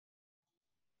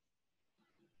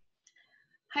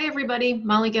Hi everybody,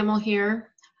 Molly Gemmel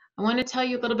here. I want to tell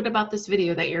you a little bit about this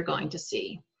video that you're going to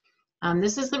see.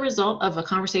 This is the result of a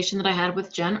conversation that I had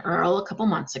with Jen Earl a couple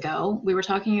months ago. We were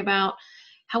talking about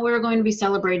how we were going to be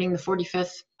celebrating the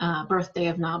 45th birthday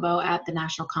of NAWBO at the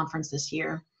national conference this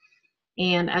year.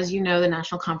 And as you know, the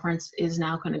national conference is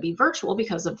now going to be virtual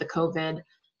because of the COVID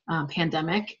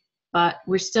pandemic, but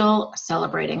we're still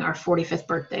celebrating our 45th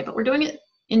birthday, but we're doing it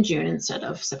in June instead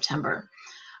of September.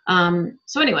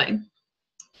 So anyway,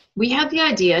 we had the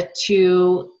idea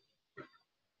to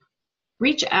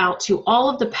reach out to all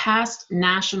of the past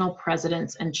national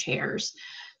presidents and chairs,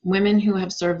 women who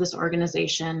have served this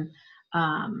organization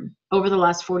over the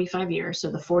last 45 years, so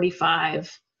the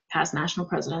 45 past national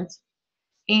presidents,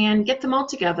 and get them all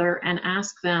together and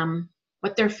ask them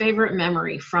what their favorite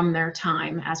memory from their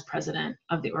time as president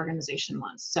of the organization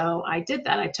was. So I did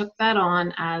that. I took that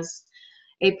on as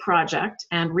a project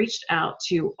and reached out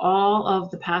to all of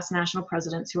the past national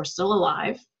presidents who are still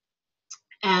alive.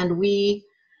 And we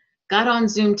got on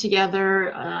Zoom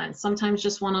together, sometimes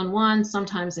just one-on-one,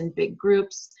 sometimes in big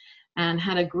groups, and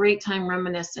had a great time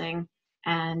reminiscing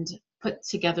and put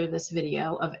together this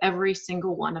video of every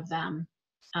single one of them,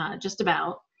 just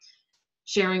about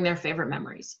sharing their favorite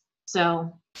memories.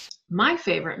 So my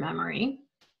favorite memory,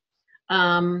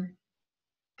 God,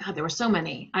 there were so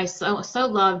many. I so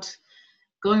loved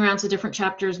going around to different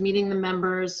chapters, meeting the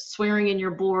members, swearing in your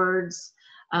boards.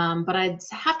 But I'd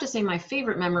have to say my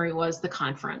favorite memory was the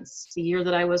conference. The year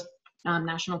that I was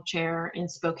national chair in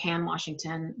Spokane,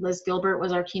 Washington. Liz Gilbert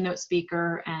was our keynote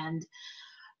speaker, and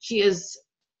she is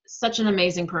such an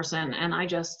amazing person. And I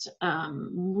just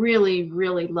really,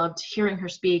 really loved hearing her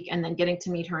speak and then getting to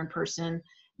meet her in person,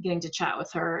 getting to chat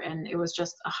with her. And it was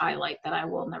just a highlight that I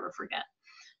will never forget.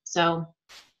 So,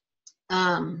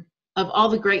 of all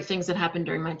the great things that happened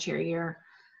during my chair year,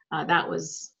 that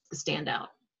was the standout.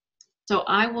 So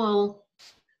I will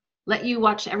let you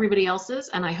watch everybody else's,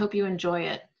 and I hope you enjoy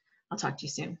it. I'll talk to you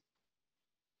soon.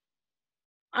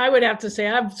 I would have to say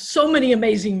I have so many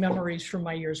amazing memories from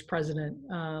my year as president.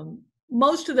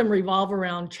 Most of them revolve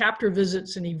around chapter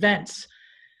visits and events.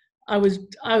 I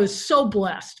was so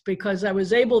blessed because I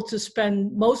was able to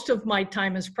spend most of my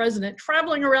time as president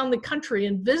traveling around the country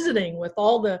and visiting with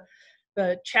all the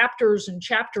chapters and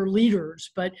chapter leaders.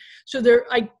 But so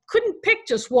I couldn't pick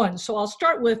just one. So I'll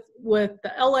start with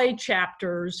the LA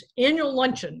chapter's annual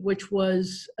luncheon, which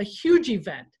was a huge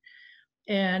event.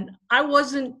 And I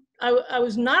was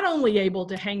not only able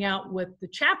to hang out with the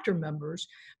chapter members,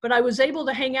 but I was able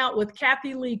to hang out with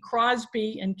Kathy Lee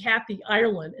Crosby and Kathy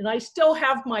Ireland, and I still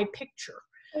have my picture.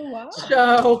 Oh, wow.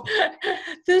 So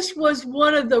this was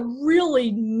one of the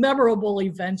really memorable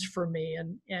events for me.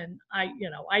 And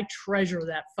I treasure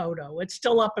that photo. It's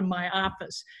still up in my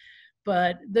office.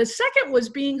 But the second was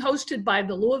being hosted by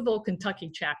the Louisville, Kentucky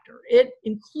chapter. It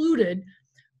included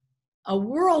a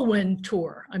whirlwind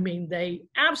tour. I mean, they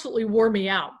absolutely wore me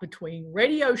out between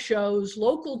radio shows,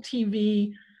 local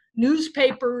TV,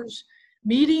 newspapers,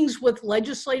 meetings with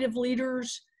legislative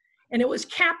leaders. And it was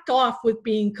capped off with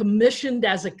being commissioned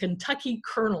as a Kentucky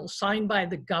colonel signed by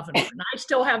the governor. And I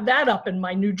still have that up in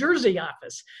my New Jersey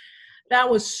office. That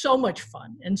was so much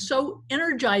fun and so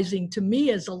energizing to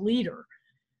me as a leader.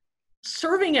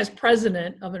 Serving as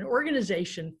president of an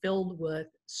organization filled with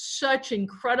such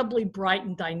incredibly bright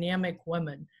and dynamic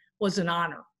women was an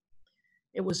honor.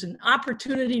 It was an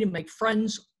opportunity to make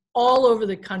friends all over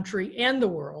the country and the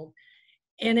world.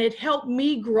 And it helped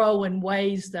me grow in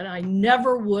ways that I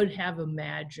never would have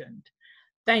imagined.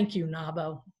 Thank you,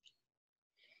 NAWBO.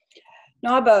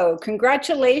 NAWBO,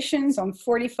 congratulations on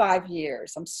 45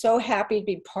 years. I'm so happy to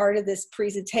be part of this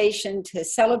presentation to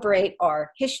celebrate our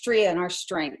history and our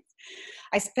strength.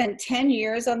 I spent 10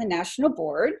 years on the national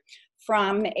board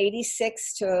from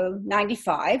 86 to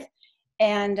 95,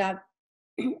 and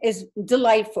is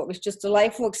delightful. It was just a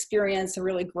delightful experience, a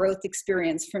really growth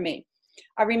experience for me.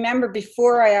 I remember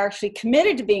before I actually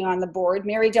committed to being on the board,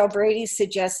 Mary Del Brady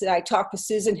suggested I talk with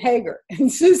Susan Hager.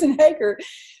 And Susan Hager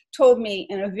told me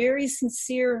in a very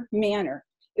sincere manner,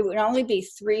 it would only be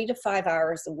 3 to 5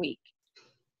 hours a week.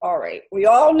 All right, we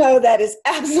all know that is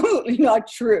absolutely not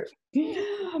true.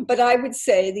 But I would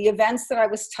say the events that I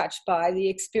was touched by, the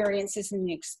experiences and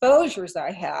the exposures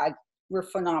I had were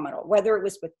phenomenal, whether it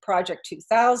was with Project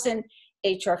 2000,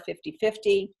 HR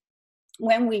 5050,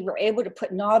 when we were able to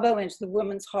put NAWBO into the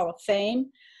Women's Hall of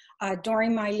Fame.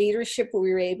 During my leadership,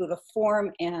 we were able to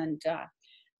form and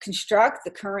construct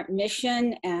the current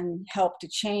mission and help to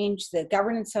change the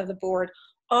governance of the board.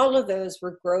 All of those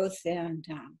were growth and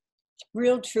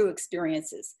real true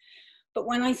experiences. But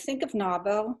when I think of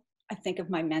NAWBO, I think of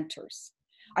my mentors.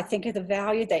 I think of the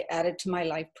value they added to my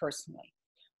life personally.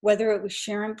 whether it was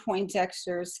Sharon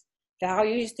Poindexter's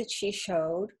values that she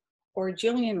showed, or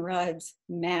Jillian Rudd's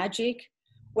magic,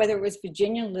 whether it was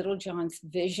Virginia Littlejohn's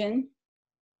vision,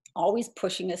 always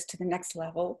pushing us to the next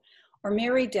level, or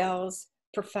Mary Dell's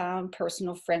profound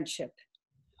personal friendship.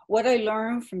 What I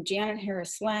learned from Janet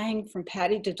Harris Lang, from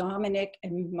Patty DeDominic,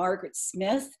 and Margaret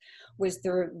Smith was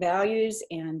their values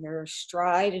and their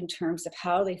stride in terms of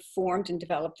how they formed and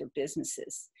developed their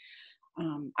businesses.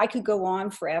 I could go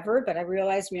on forever, but I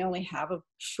realize we only have a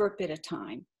short bit of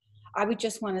time. I would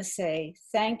just want to say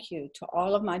thank you to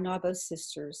all of my NAWBO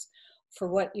sisters for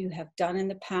what you have done in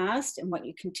the past and what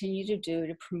you continue to do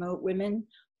to promote women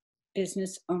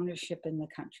business ownership in the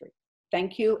country.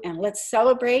 Thank you, and let's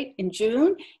celebrate in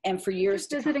June and for years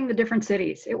to come. Visiting the different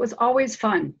cities. It was always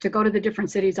fun to go to the different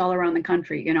cities all around the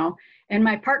country, you know, and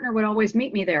my partner would always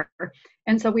meet me there.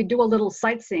 And so we'd do a little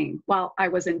sightseeing while I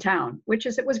was in town,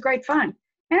 it was great fun.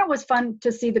 And it was fun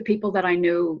to see the people that I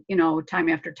knew, you know, time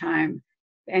after time.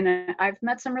 And I've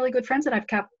met some really good friends that I've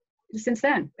kept since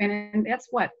then. And that's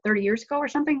what, 30 years ago or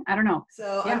something? I don't know.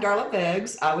 So yeah. I'm Darla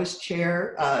Beggs. I was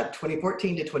chair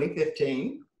 2014 to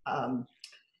 2015.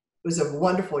 It was a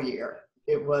wonderful year.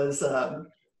 It was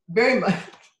very much,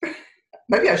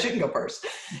 maybe I shouldn't go first.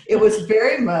 It was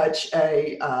very much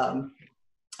a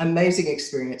amazing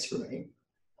experience for me.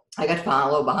 I got to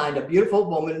follow behind a beautiful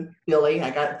woman, Billy.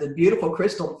 I got the beautiful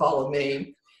Crystal to follow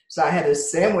me. So I had a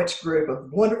sandwich group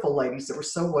of wonderful ladies that were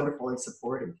so wonderful and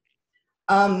supportive.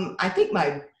 I think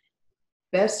my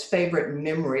best favorite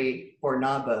memory for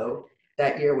NAWBO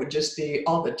that year would just be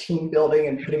all the team building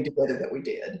and putting together that we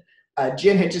did.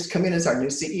 Jen had just come in as our new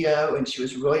CEO, and she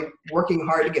was really working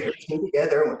hard to get her team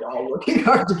together, and we were all working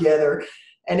hard together.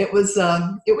 And it was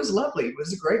lovely. It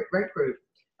was a great group.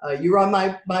 You were on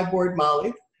my board,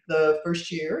 Molly, the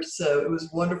first year, so it was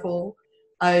wonderful.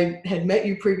 I had met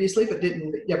you previously, but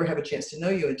didn't ever have a chance to know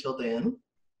you until then.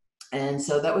 And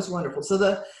so that was wonderful.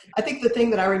 So I think the thing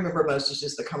that I remember most is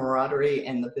just the camaraderie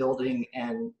and the building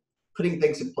and putting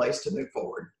things in place to move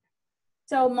forward.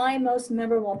 So my most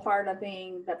memorable part of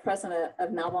being the president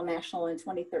of NAWBO National in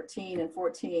 2013 and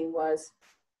 14 was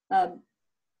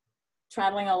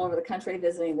traveling all over the country,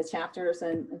 visiting the chapters,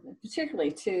 and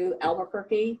particularly to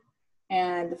Albuquerque.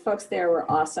 And the folks there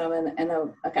were awesome. And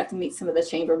I got to meet some of the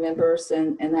chamber members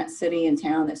in that city and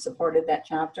town that supported that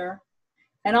chapter.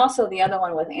 And also the other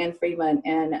one with Ann Friedman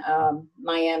in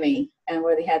Miami, and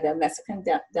where they had the Mexican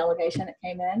delegation that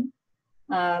came in.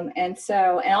 And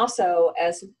also,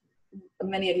 as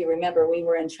many of you remember, we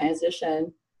were in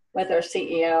transition with our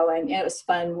CEO, and it was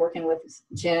fun working with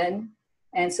Jen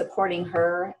and supporting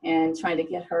her and trying to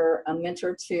get her a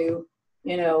mentor to,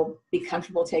 you know, be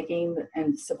comfortable taking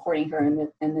and supporting her in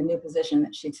the new position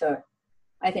that she took.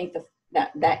 I think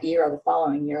that year or the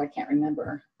following year, I can't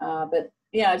remember. But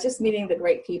yeah, just meeting the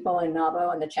great people in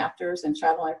NAWBO and the chapters and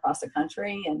traveling across the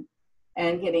country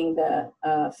and getting the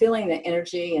feeling the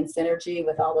energy and synergy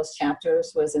with all those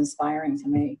chapters was inspiring to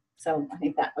me. So I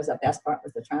think that was the best part,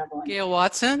 was the traveling. Gail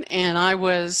Watson, and I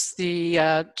was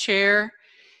the chair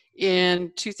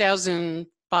in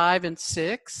 2005 and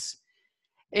 6.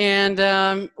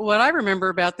 And what I remember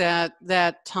about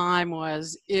that time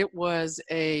was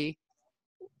I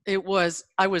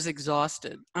was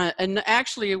exhausted. And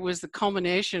actually it was the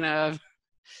culmination of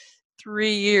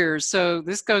 3 years. So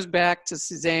this goes back to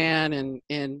Suzanne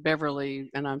and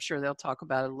Beverly, and I'm sure they'll talk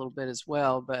about it a little bit as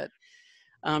well. But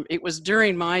it was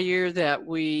during my year that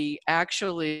we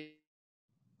actually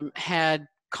had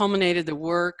culminated the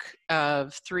work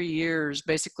of 3 years,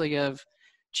 basically, of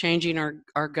changing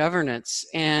our governance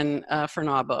and for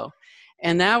NAWBO.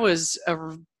 And that was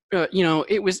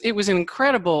it was an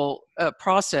incredible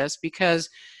process, because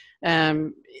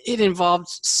it involved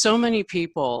so many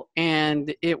people,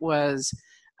 and it was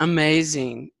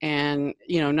amazing. And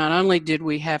not only did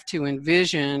we have to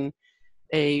envision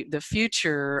the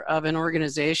future of an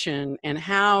organization and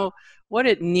what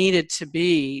it needed to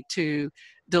be to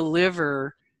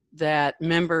deliver that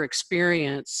member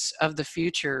experience of the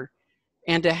future,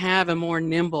 and to have a more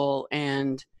nimble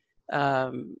and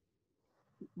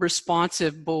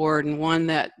responsive board, and one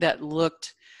that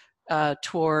looked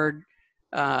toward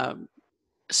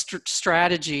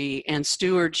strategy and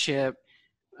stewardship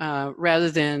rather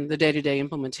than the day-to-day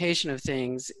implementation of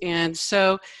things. And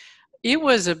so it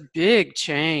was a big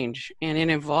change, and it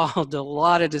involved a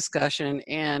lot of discussion.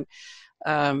 And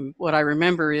what I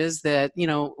remember is that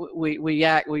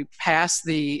we passed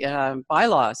the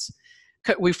bylaws.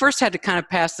 We first had to kind of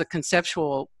pass the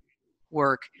conceptual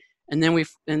work, and then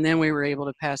we were able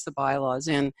to pass the bylaws,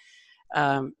 and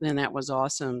then that was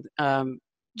awesome.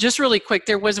 Just really quick,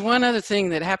 there was one other thing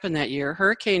that happened that year.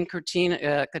 Hurricane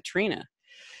Katrina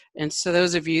And so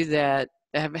those of you that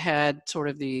have had sort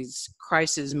of these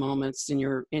crisis moments in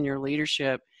your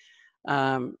leadership,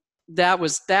 that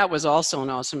was also an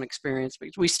awesome experience.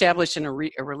 We established a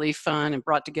relief fund and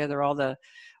brought together all the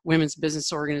women's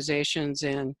business organizations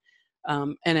and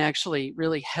actually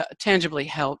really tangibly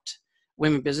helped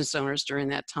women business owners during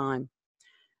that time.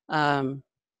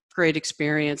 Great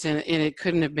experience, and it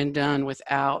couldn't have been done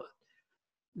without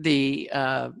the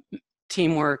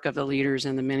teamwork of the leaders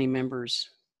and the many members.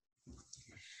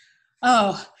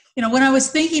 Oh, when I was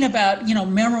thinking about,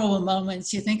 memorable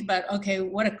moments, you think about, okay,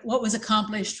 what was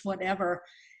accomplished, whatever.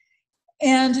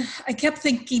 And I kept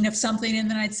thinking of something, and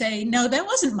then I'd say, no, that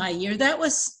wasn't my year. That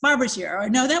was Barbara's year. Or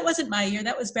no, that wasn't my year.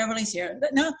 That was Beverly's year.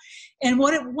 No. And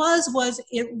what it was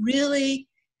it really,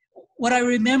 what I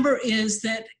remember is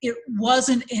that it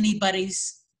wasn't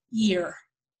anybody's year.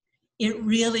 It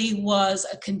really was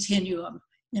a continuum.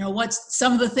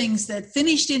 Some of the things that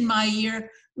finished in my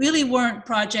year really weren't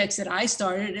projects that I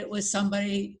started. It was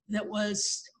somebody that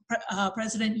was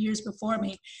president years before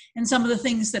me. And some of the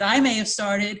things that I may have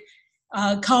started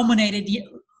culminated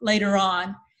later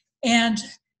on. And,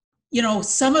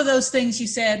 some of those things you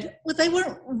said, well, they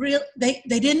weren't real. They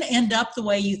didn't end up the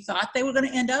way you thought they were going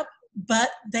to end up,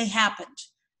 but they happened.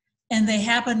 And they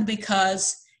happened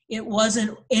because it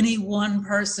wasn't any one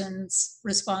person's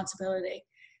responsibility.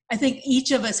 I think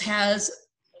each of us has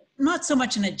not so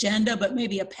much an agenda, but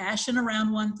maybe a passion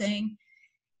around one thing.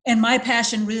 And my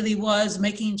passion really was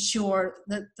making sure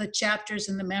that the chapters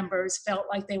and the members felt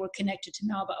like they were connected to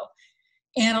NAWBO.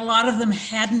 And a lot of them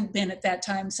hadn't been at that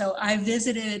time. So I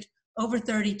visited over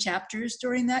 30 chapters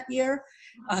during that year.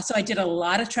 So I did a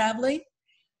lot of traveling.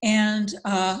 And,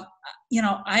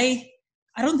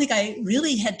 I don't think I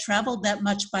really had traveled that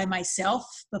much by myself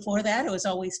before that. It was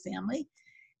always family.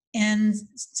 And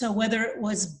so whether it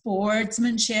was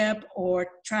boardsmanship or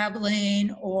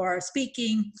traveling or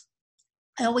speaking,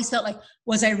 I always felt like,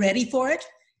 was I ready for it?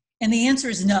 And the answer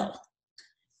is no.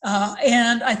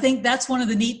 And I think that's one of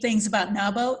the neat things about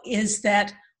NAWBO is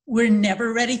that we're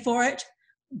never ready for it,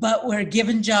 but we're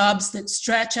given jobs that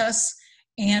stretch us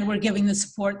and we're giving the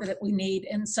support that we need.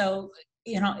 And so,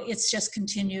 it's just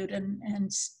continued and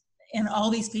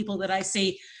all these people that I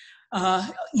see,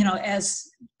 as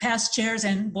past chairs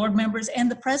and board members and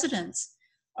the presidents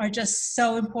are just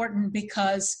so important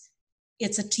because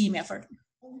it's a team effort.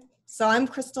 So I'm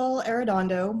Crystal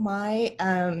Arredondo. My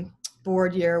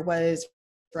board year was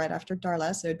right after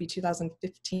Darla, so it'd be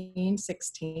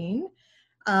 2015-16.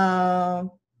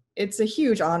 It's a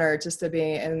huge honor just to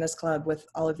be in this club with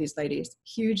all of these ladies.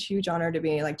 Huge, huge honor to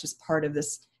be just part of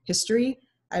this history.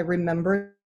 I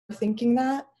remember thinking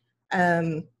that.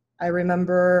 I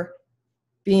remember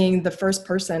being the first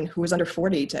person who was under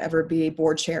 40 to ever be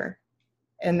board chair.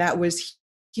 And that was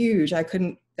huge.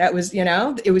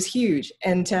 it was huge.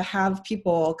 And to have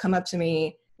people come up to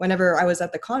me whenever I was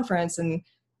at the conference and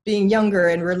being younger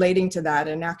and relating to that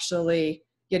and actually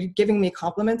giving me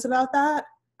compliments about that,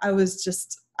 I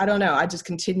just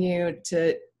continued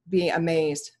to be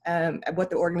amazed at what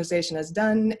the organization has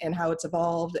done and how it's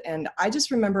evolved. And I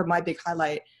just remember my big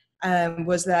highlight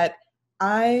was that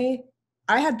I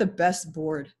had the best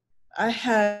board. I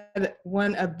had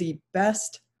one of the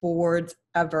best boards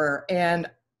ever. And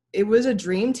it was a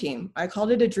dream team. I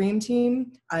called it a dream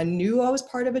team. I knew I was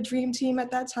part of a dream team at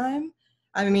that time.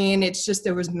 I mean,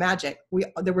 there was magic.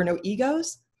 There were no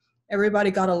egos.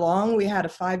 Everybody got along. We had a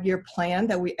 5-year plan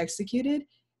that we executed,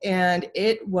 and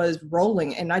it was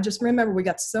rolling. And I just remember we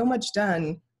got so much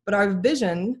done, but our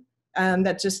vision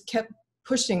that just kept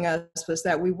pushing us was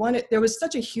that there was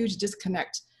such a huge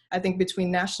disconnect, I think,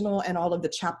 between national and all of the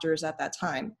chapters at that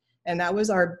time. And that was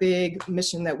our big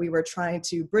mission, that we were trying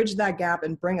to bridge that gap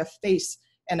and bring a face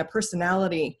and a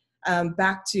personality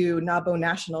back to NAWBO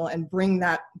National and bring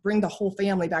the whole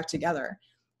family back together.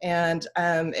 And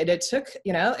it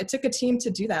took a team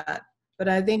to do that. But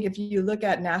I think if you look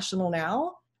at national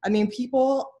now, everybody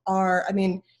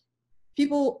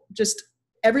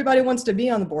wants to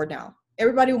be on the board now.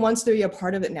 Everybody wants to be a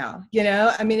part of it now.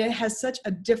 It has such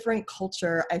a different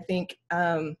culture, I think.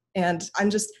 And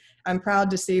I'm proud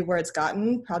to see where it's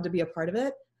gotten, proud to be a part of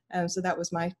it. So that was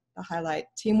the highlight.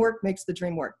 Teamwork makes the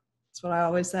dream work. That's what I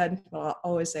always said, what I'll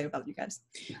always say about you guys.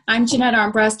 I'm Jeanette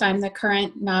Armbrust. I'm the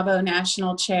current NAWBO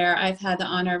National Chair. I've had the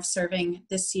honor of serving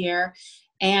this year.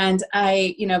 And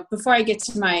before I get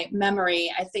to my memory,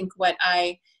 I think what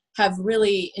I have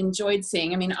really enjoyed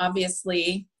seeing,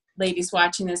 obviously, ladies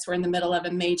watching this, we're in the middle of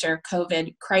a major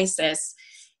COVID crisis.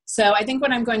 So I think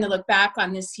what I'm going to look back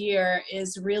on this year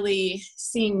is really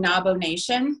seeing NAWBO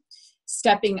Nation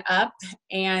stepping up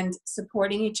and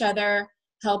supporting each other,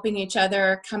 helping each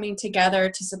other, coming together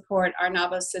to support our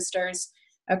NAWBO sisters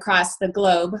across the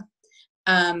globe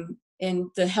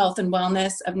in the health and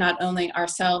wellness of not only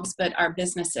ourselves, but our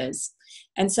businesses.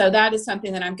 And so that is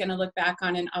something that I'm going to look back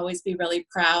on and always be really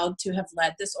proud to have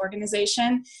led this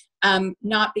organization,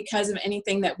 not because of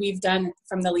anything that we've done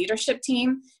from the leadership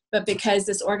team, but because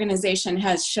this organization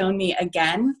has shown me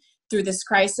again through this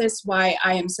crisis why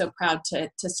I am so proud to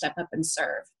step up and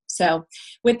serve. So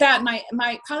with that,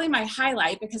 probably my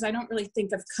highlight, because I don't really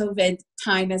think of COVID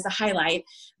time as a highlight,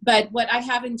 but what I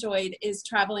have enjoyed is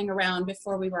traveling around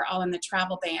before we were all in the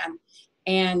travel ban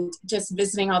and just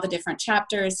visiting all the different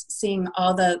chapters, seeing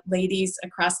all the ladies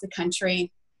across the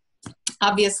country.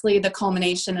 Obviously, the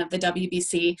culmination of the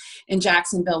WBC in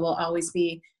Jacksonville will always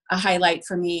be a highlight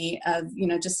for me of,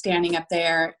 just standing up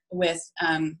there with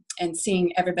and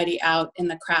seeing everybody out in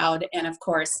the crowd. And of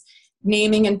course,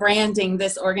 naming and branding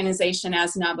this organization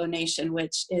as NAWBO Nation,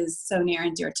 which is so near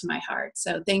and dear to my heart.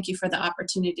 So thank you for the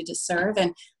opportunity to serve,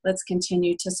 and let's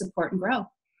continue to support and grow.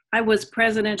 I was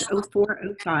president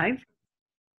 04-05.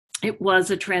 It was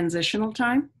a transitional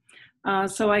time.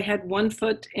 So I had one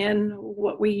foot in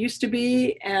what we used to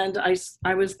be, and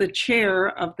I was the chair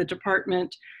of the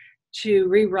department to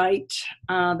rewrite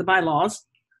the bylaws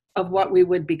of what we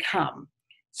would become.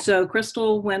 So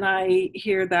Crystal, when I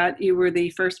hear that you were the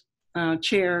first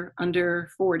chair under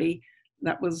 40,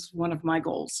 that was one of my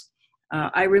goals.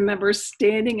 I remember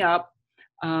standing up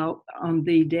on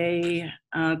the day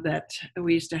that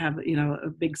we used to have, a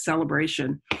big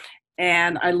celebration.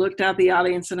 And I looked out the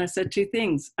audience and I said two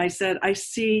things. I said, I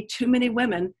see too many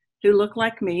women who look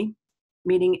like me,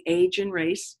 meaning age and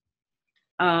race,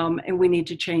 and we need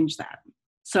to change that.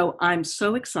 So I'm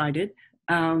so excited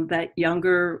that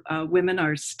younger women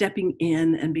are stepping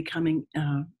in and becoming,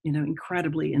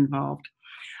 incredibly involved.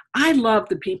 I love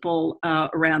the people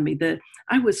around me.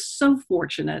 I was so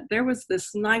fortunate. There was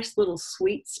this nice little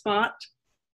sweet spot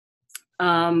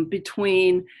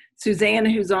between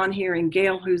Susanna, who's on here, and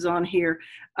Gail, who's on here.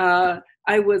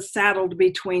 I was saddled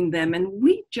between them, and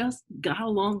we just got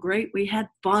along great. We had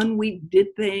fun. We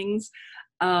did things.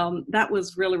 That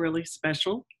was really, really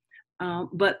special.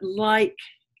 But like,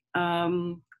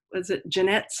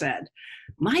 Jeanette said,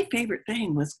 my favorite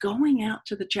thing was going out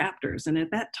to the chapters. And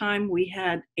at that time we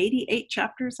had 88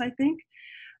 chapters, I think.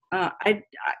 I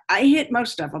hit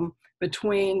most of them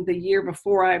between the year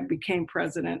before I became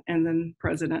president and then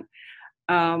president.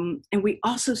 And we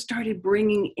also started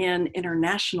bringing in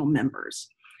international members.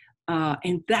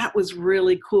 And that was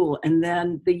really cool. And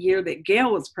then the year that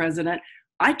Gail was president,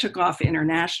 I took off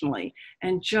internationally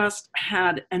and just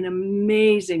had an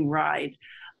amazing ride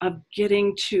of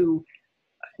getting to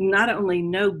not only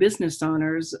know business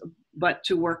owners, but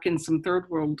to work in some third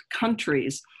world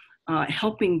countries,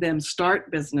 helping them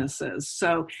start businesses.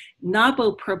 So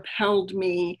NAWBO propelled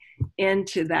me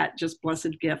into that just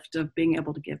blessed gift of being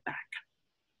able to give back.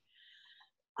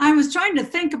 I was trying to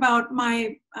think about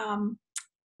my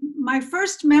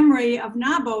first memory of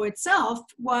NAWBO itself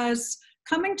was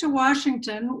coming to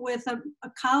Washington with a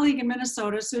colleague in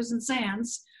Minnesota, Susan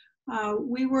Sands.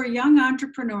 We were young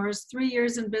entrepreneurs, 3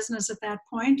 years in business at that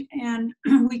point, and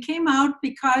we came out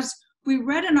because we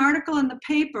read an article in the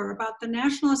paper about the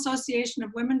National Association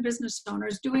of Women Business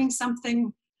Owners doing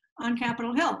something on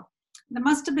Capitol Hill. There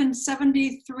must have been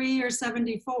 73 or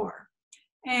 74.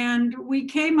 And we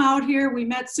came out here, we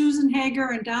met Susan Hager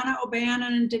and Donna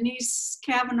O'Bannon and Denise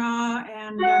Kavanaugh,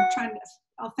 and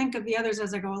I'll think of the others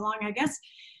as I go along, I guess.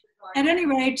 At any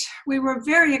rate, we were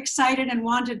very excited and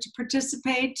wanted to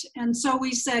participate. And so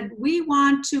we said, we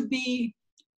want to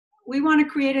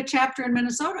create a chapter in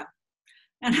Minnesota.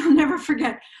 And I'll never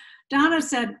forget, Donna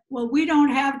said, well, we don't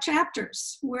have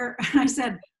chapters. I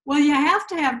said, well, you have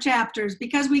to have chapters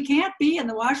because we can't be in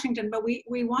the Washington, but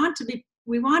we want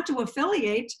to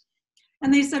affiliate.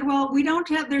 And they said, well,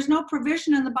 there's no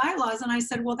provision in the bylaws. And I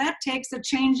said, well, that takes a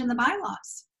change in the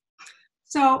bylaws.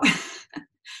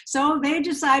 So they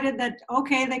decided that,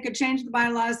 okay, they could change the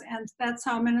bylaws, and that's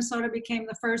how Minnesota became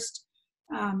the first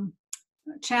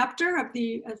chapter of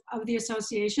the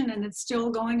association, and it's still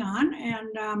going on, and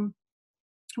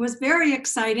it was very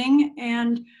exciting.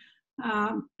 And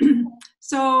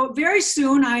so very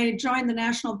soon I joined the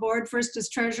national board, first as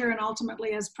treasurer and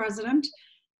ultimately as president.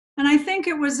 And I think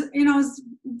it was, it was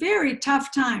very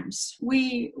tough times.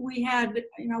 We had,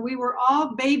 we were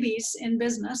all babies in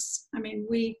business. I mean,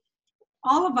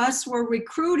 all of us were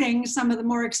recruiting some of the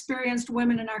more experienced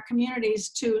women in our communities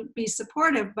to be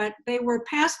supportive, but they were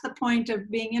past the point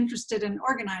of being interested in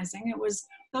organizing. It was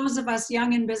those of us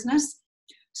young in business.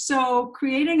 So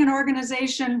creating an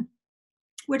organization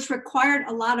which required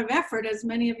a lot of effort, as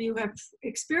many of you have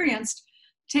experienced,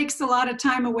 takes a lot of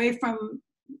time away from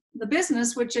the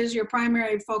business, which is your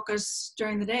primary focus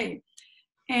during the day.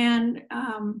 And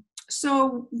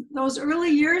so those early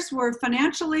years were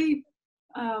financially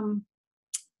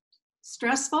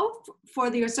stressful for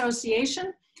the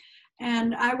association.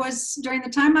 And during the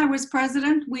time I was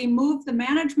president, we moved the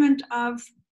management of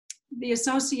the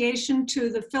association to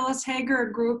the Phyllis Hager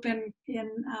group in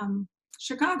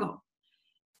Chicago.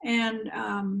 And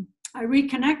I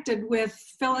reconnected with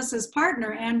Phyllis's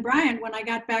partner, Ann Bryant, when I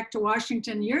got back to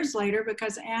Washington years later,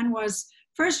 because Ann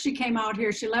first she came out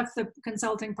here, she left the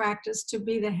consulting practice to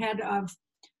be the head of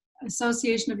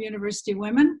Association of University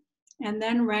Women, and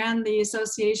then ran the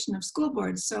Association of School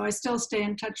Boards. So I still stay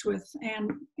in touch with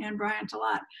Ann Bryant a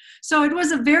lot. So it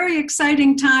was a very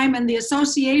exciting time, and the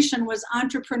association was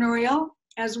entrepreneurial,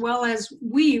 as well as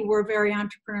we were very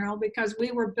entrepreneurial, because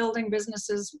we were building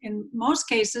businesses in most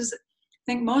cases.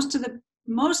 I think most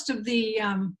of the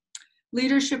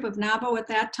leadership of NAWBO at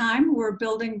that time were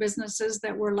building businesses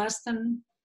that were less than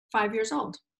 5 years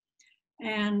old.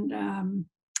 And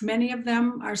many of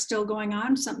them are still going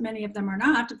on. Many of them are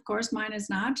not, of course, mine is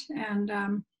not. And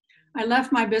I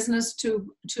left my business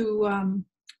to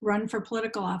run for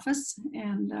political office.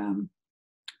 And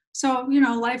so,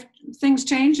 things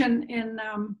change,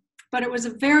 but it was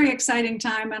a very exciting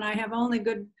time, and I have only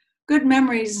good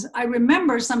memories. I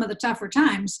remember some of the tougher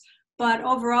times, but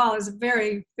overall is a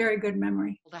very, very good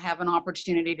memory. To have an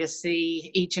opportunity to see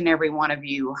each and every one of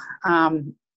you.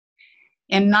 In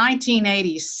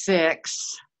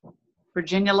 1986,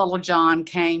 Virginia Littlejohn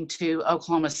came to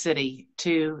Oklahoma City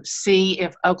to see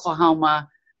if Oklahoma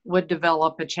would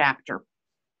develop a chapter.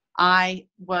 I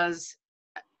was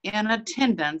in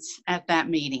attendance at that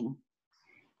meeting,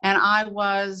 and I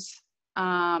was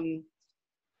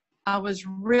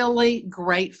really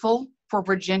grateful for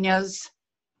Virginia's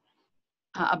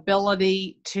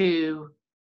ability to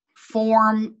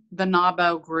form the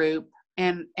NAWBO group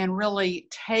and really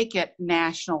take it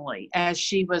nationally as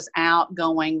she was out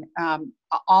going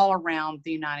all around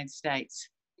the United States.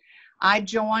 I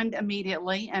joined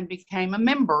immediately and became a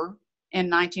member in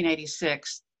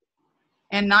 1986.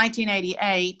 In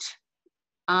 1988,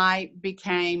 I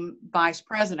became vice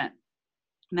president,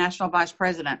 national vice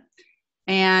president.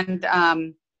 And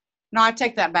no, I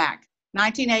take that back.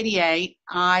 1988,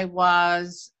 I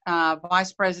was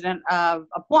vice president of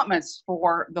appointments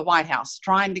for the White House,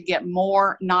 trying to get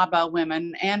more NAWBO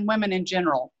women and women in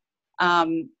general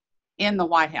in the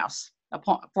White House,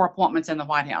 for appointments in the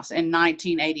White House. In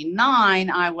 1989,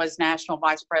 I was national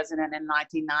vice president. In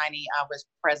 1990, I was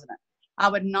president. I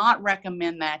would not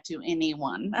recommend that to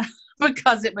anyone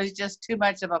because it was just too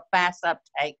much of a fast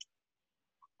uptake.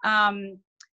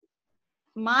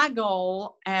 My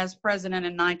goal as president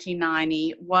in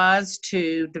 1990 was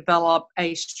to develop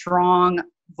a strong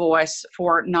voice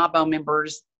for NAWBO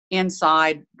members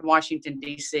inside Washington,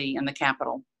 D.C. and the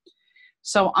Capitol.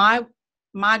 So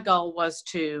my goal was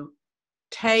to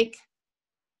take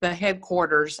the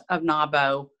headquarters of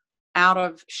NAWBO out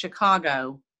of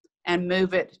Chicago and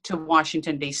move it to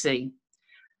Washington, D.C.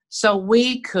 so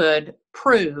we could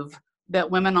prove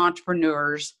that women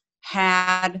entrepreneurs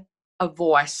had a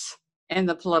voice in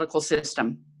the political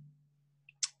system.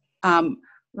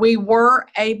 We were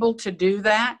able to do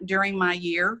that during my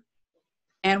year,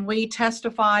 and we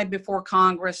testified before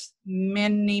Congress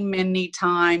many, many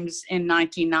times in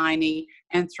 1990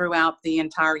 and throughout the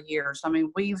entire year. So, I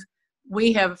mean, we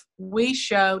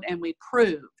showed and we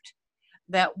proved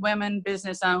that women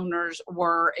business owners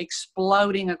were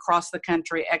exploding across the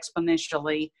country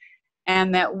exponentially,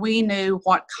 and that we knew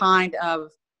what kind of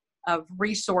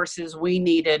resources we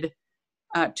needed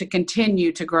to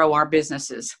continue to grow our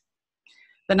businesses.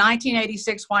 The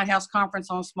 1986 White House Conference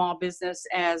on Small Business,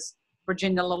 as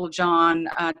Virginia Littlejohn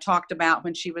talked about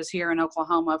when she was here in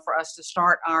Oklahoma for us to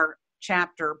start our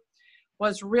chapter,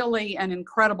 was really an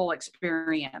incredible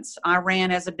experience. I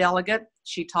ran as a delegate.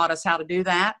 She taught us how to do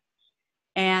that.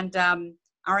 And I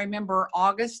remember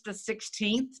August the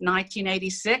 16th,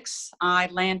 1986, I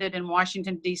landed in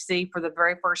Washington, D.C. for the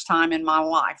very first time in my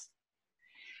life.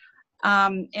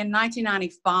 In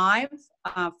 1995,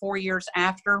 4 years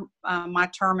after my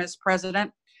term as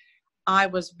president, I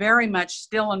was very much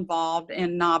still involved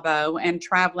in NAWBO and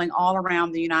traveling all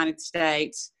around the United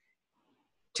States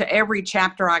to every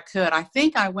chapter I could. I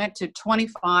think I went to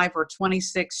 25 or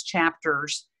 26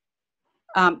 chapters,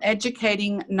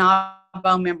 educating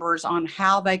NAWBO members on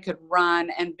how they could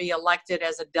run and be elected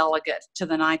as a delegate to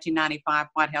the 1995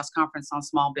 White House Conference on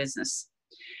Small Business.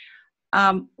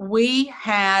 We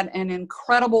had an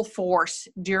incredible force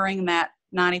during that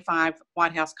 95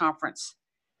 White House Conference.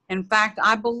 In fact,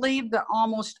 I believe that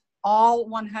almost all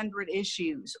 100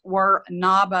 issues were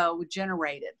NAWBO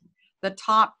generated. The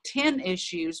top 10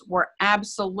 issues were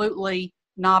absolutely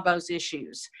NAWBO's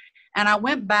issues. And I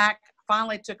went back,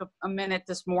 finally took a minute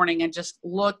this morning and just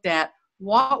looked at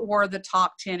what were the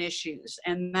top 10 issues.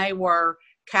 And they were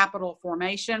capital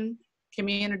formation,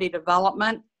 community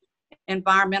development,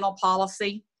 environmental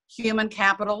policy, human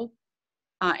capital,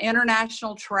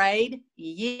 international trade.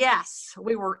 Yes,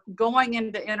 we were going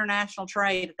into international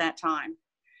trade at that time.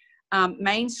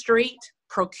 Main Street,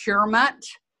 procurement,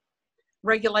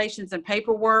 regulations and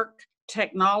paperwork,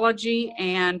 technology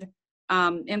and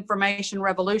information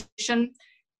revolution,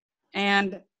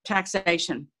 and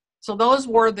taxation. So those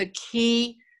were the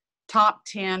key top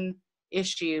 10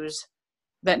 issues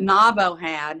that NAWBO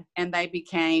had, and they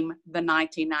became the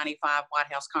 1995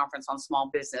 White House Conference on Small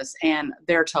Business and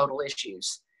their total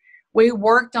issues. We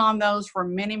worked on those for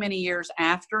many, many years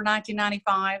after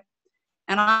 1995,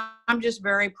 and I'm just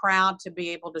very proud to be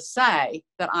able to say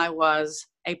that I was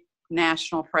a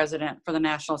national president for the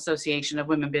National Association of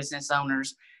Women Business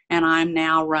Owners, and I'm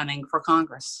now running for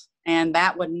Congress. And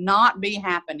that would not be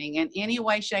happening in any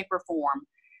way, shape, or form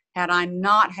had I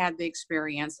not had the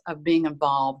experience of being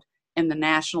involved in the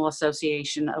National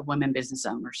Association of Women Business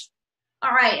Owners.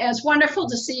 All right, it's wonderful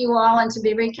to see you all and to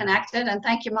be reconnected, and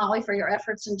thank you, Molly, for your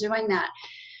efforts in doing that.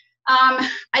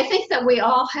 I think that we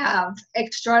all have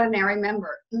extraordinary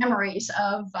memories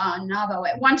of NAWBO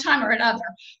at one time or another,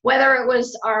 whether it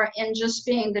was in just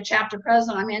being the chapter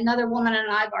president. I mean, another woman and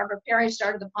I, Barbara Perry,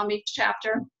 started the Palm Beach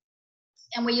chapter,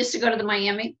 and we used to go to the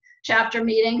Miami chapter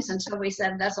meetings until we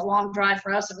said that's a long drive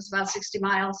for us. It was about 60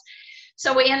 miles.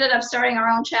 So we ended up starting our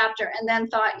own chapter and then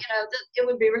thought, it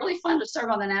would be really fun to serve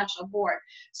on the national board.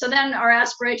 So then our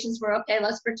aspirations were, okay,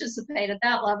 let's participate at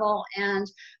that level. And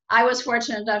I was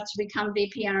fortunate enough to become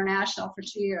VP International for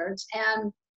 2 years.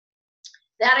 And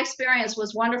that experience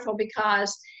was wonderful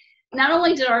because not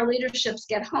only did our leaderships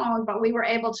get honed, but we were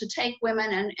able to take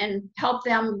women and help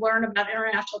them learn about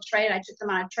international trade. I took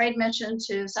them on a trade mission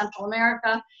to Central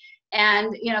America.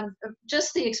 And,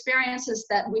 just the experiences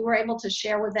that we were able to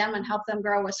share with them and help them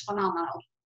grow was phenomenal.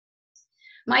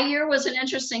 My year was an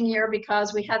interesting year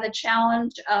because we had the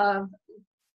challenge of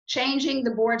changing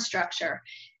the board structure.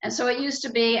 And so it used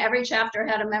to be every chapter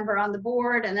had a member on the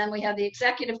board, and then we had the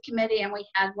executive committee, and we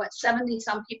had,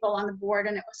 70-some people on the board,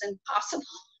 and it was impossible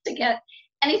to get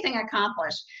anything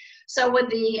accomplished. So with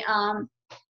the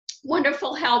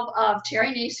wonderful help of Terry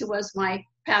Neese, who was my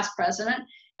past president,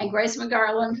 and Grace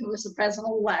McGarland, who was the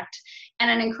president-elect,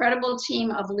 and an incredible team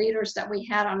of leaders that we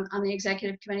had on the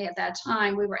executive committee at that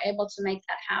time, we were able to make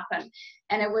that happen.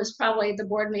 And it was probably the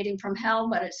board meeting from hell,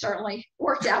 but it certainly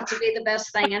worked out to be the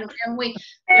best thing. And we,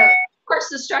 of course,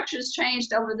 the structure's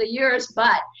changed over the years,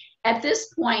 but at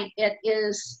this point, it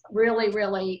is really,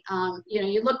 really,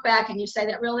 you look back and you say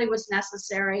that really was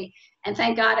necessary. And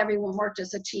thank God everyone worked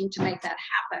as a team to make that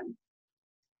happen.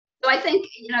 So I think,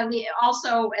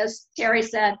 also, as Terry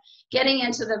said, getting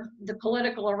into the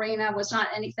political arena was not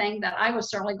anything that I was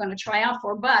certainly going to try out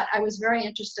for, but I was very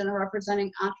interested in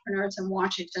representing entrepreneurs in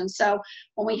Washington. So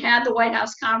when we had the White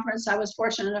House conference, I was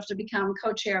fortunate enough to become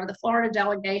co-chair of the Florida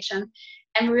delegation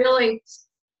and really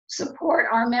support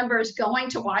our members going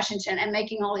to Washington and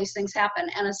making all these things happen.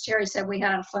 And as Terry said, we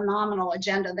had a phenomenal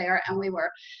agenda there, and we were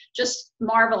just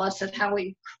marvelous at how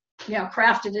we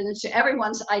crafted it into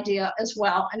everyone's idea as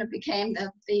well. And it became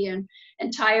the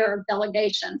entire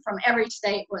delegation from every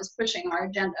state was pushing our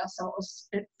agenda. So it was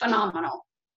phenomenal,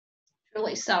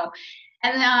 really so.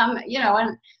 And,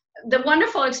 and the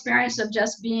wonderful experience of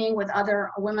just being with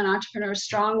other women entrepreneurs,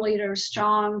 strong leaders,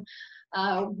 strong,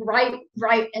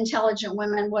 bright, intelligent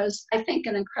women was, I think,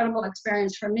 an incredible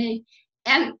experience for me.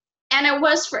 And it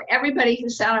was for everybody who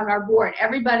sat on our board,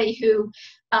 everybody who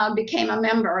became a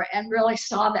member and really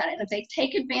saw that. And if they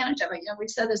take advantage of it, we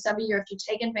said this every year, if you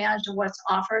take advantage of what's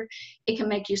offered, it can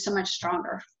make you so much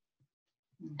stronger.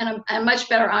 And a much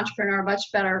better entrepreneur, a much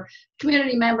better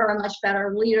community member, a much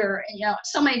better leader,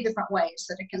 so many different ways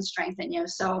that it can strengthen you.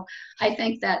 So I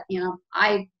think that,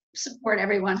 I support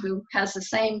everyone who has the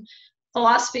same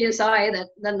philosophy as I, that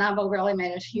NAWBO really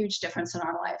made a huge difference in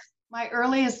our life. My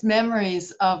earliest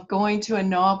memories of going to a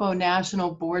NAWBO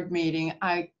national board meeting,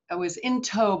 I was in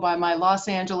tow by my Los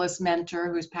Angeles mentor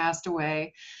who's passed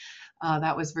away.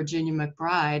 That was Virginia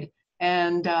McBride.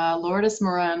 And Lourdes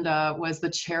Miranda was the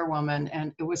chairwoman,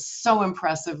 and it was so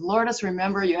impressive. Lourdes,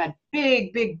 remember, you had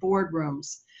big, big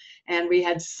boardrooms, and we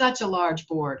had such a large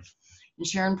board. And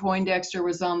Sharon Poindexter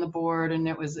was on the board, and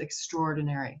it was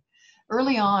extraordinary.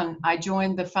 Early on, I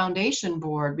joined the foundation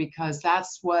board because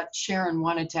that's what Sharon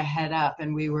wanted to head up,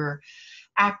 and we were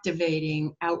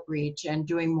activating outreach and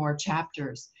doing more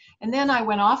chapters. And then I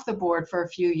went off the board for a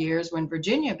few years when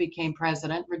Virginia became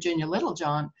president, Virginia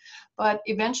Littlejohn, but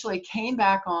eventually came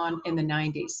back on in the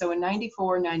 90s. So in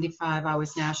 94, 95, I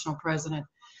was national president.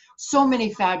 So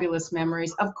many fabulous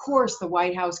memories. Of course, the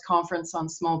White House Conference on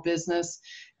Small Business,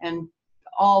 and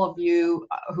all of you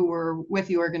who were with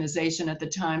the organization at the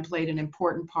time played an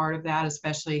important part of that,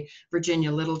 especially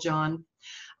Virginia Littlejohn.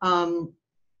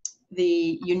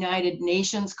 The United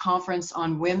Nations Conference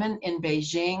on Women in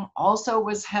Beijing also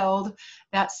was held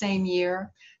that same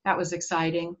year. That was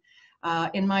exciting.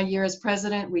 In my year as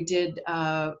president, we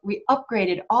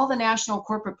upgraded all the national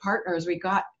corporate partners. We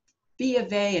got B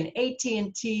of A and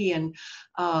AT&T and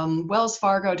Wells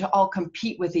Fargo to all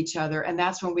compete with each other. And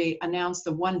that's when we announced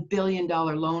the $1 billion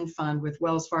loan fund with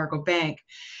Wells Fargo Bank.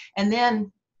 And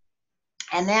then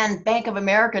Bank of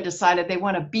America decided they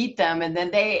want to beat them. And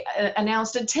then they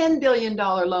announced a $10 billion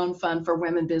loan fund for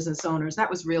women business owners. That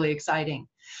was really exciting.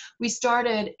 We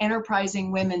started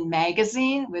Enterprising Women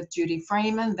magazine with Judy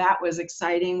Freeman. That was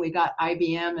exciting. We got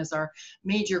IBM as our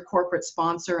major corporate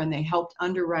sponsor, and they helped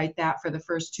underwrite that for the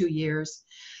first 2 years.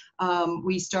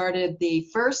 We started the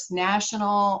first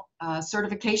national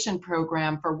certification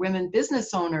program for women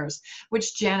business owners,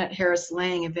 which Janet Harris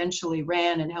Lang eventually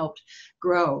ran and helped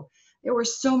grow. There were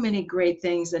so many great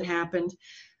things that happened.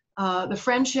 The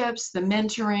friendships, the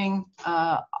mentoring,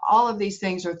 all of these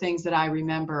things are things that I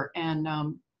remember. And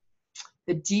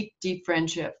the deep, deep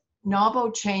friendship.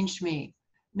 NAWBO changed me.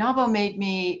 NAWBO made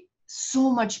me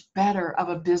so much better of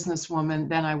a businesswoman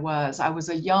than I was. I was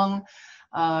a young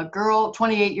girl,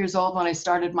 28 years old when I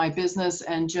started my business,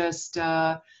 and just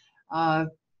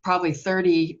probably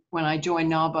 30 when I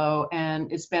joined NAWBO,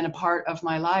 and it's been a part of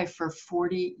my life for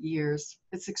 40 years.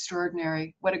 It's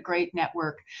extraordinary. What a great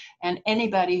network. And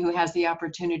anybody who has the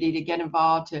opportunity to get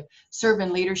involved, to serve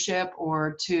in leadership,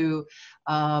 or to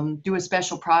do a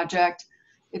special project,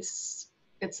 it's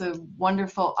a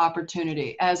wonderful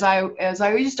opportunity. As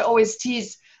I used to always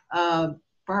tease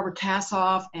Barbara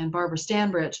Kassoff and Barbara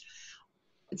Stanbridge,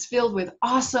 it's filled with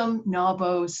awesome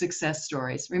NAWBO success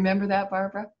stories. Remember that,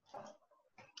 Barbara?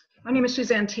 My name is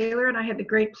Suzanne Taylor, and I had the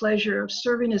great pleasure of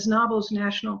serving as NAWBO's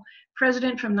national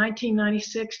president from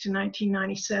 1996 to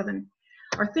 1997.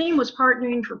 Our theme was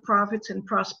partnering for profits and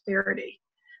prosperity.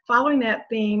 Following that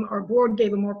theme, our board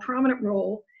gave a more prominent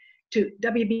role to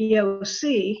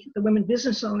WBOC, the Women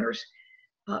Business Owners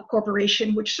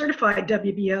Corporation, which certified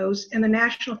WBOs, and the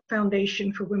National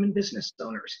Foundation for Women Business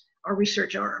Owners, our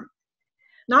research arm.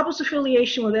 NAWBO's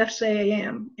affiliation with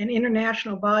FSAM, an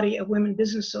international body of women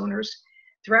business owners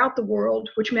throughout the world,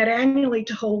 which met annually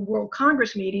to hold World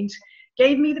Congress meetings,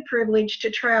 gave me the privilege to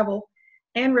travel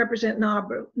and represent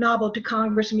NAWBO to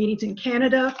Congress meetings in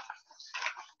Canada,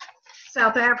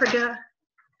 South Africa,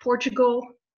 Portugal,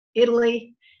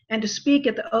 Italy, and to speak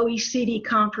at the OECD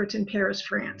conference in Paris,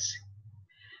 France.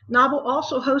 NAWBO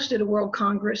also hosted a World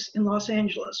Congress in Los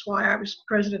Angeles while I was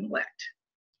president-elect.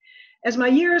 As my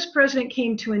year as president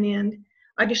came to an end,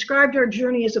 I described our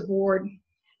journey as a board,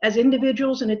 as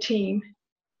individuals and a team,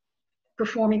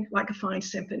 performing like a fine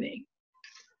symphony.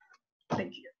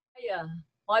 Thank you. Yeah,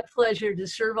 my pleasure to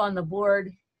serve on the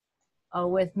board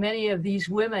with many of these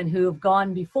women who have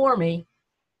gone before me,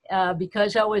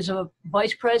 because I was a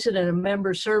vice president of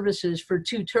member services for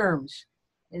 2 terms.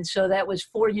 And so that was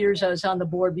 4 years I was on the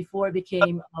board before I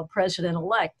became a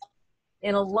president-elect.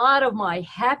 And a lot of my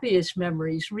happiest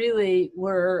memories really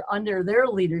were under their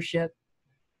leadership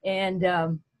and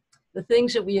the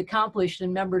things that we accomplished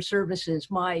in member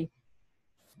services. My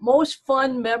most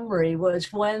fun memory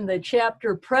was when the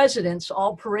chapter presidents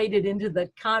all paraded into the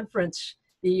conference,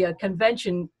 the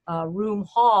convention room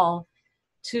hall,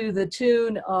 to the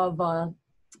tune of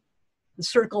the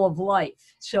Circle of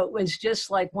Life. So it was just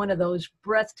like one of those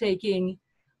breathtaking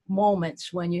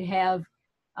moments when you have,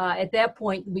 at that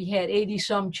point we had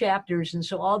 80-some chapters, and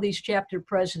so all these chapter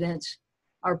presidents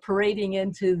are parading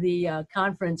into the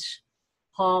conference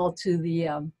hall to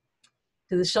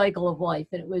the Cycle of Life.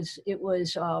 And it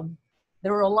was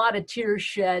there were a lot of tears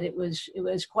shed. It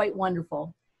was quite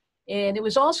wonderful. And it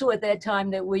was also at that time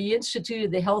that we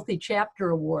instituted the Healthy Chapter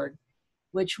Award,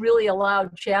 which really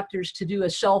allowed chapters to do a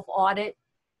self-audit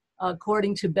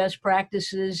according to best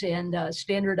practices and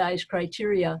standardized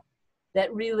criteria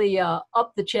that really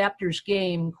upped the chapter's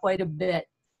game quite a bit.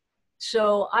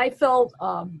 So I felt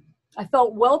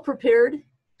well prepared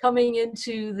coming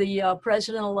into the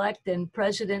president-elect and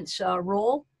president's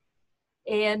role,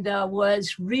 and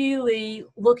was really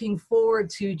looking forward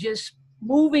to just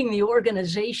moving the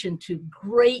organization to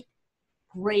great,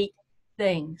 great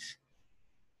things.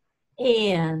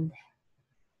 And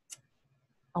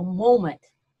a moment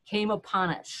came upon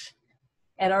us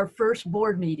at our first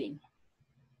board meeting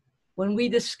when we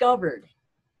discovered.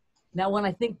 Now, when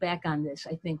I think back on this,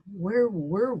 I think, where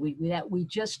were we that we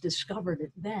just discovered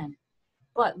it then?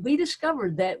 But we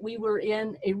discovered that we were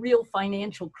in a real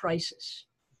financial crisis.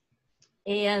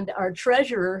 And our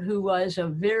treasurer, who was a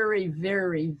very,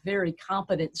 very, very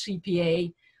competent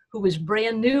CPA, who was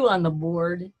brand new on the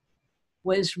board,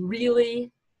 was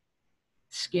really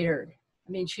scared.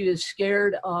 I mean, she was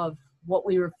scared of what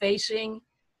we were facing.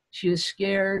 She was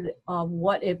scared of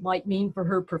what it might mean for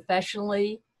her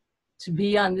professionally to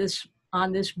be on this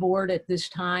board at this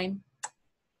time.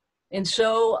 And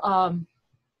so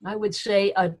I would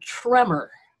say a tremor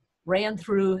ran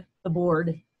through the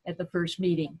board at the first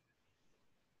meeting.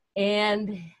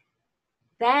 And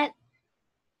that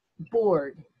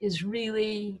board is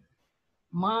really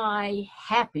my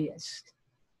happiest,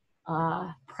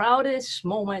 proudest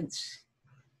moments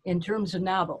in terms of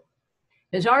NAWBO.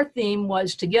 Because our theme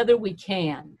was Together We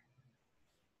Can.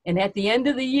 And at the end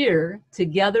of the year,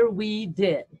 together we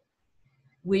did.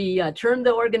 We turned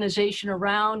the organization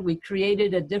around. We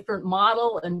created a different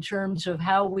model in terms of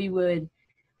how we would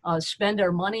spend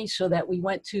our money, so that we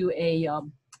went to a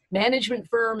management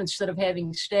firm instead of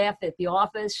having staff at the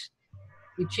office.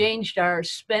 We changed our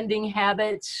spending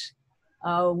habits.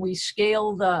 We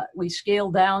scaled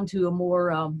down to a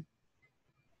more of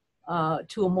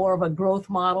a growth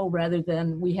model rather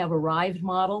than we have arrived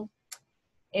model.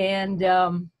 And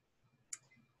the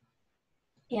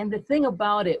thing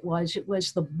about it was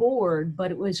the board,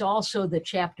 but it was also the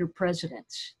chapter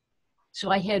presidents. So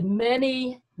I had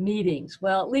many meetings,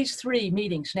 well, at least 3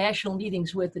 meetings, national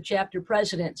meetings with the chapter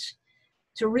presidents,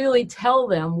 to really tell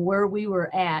them where we were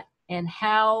at and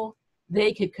how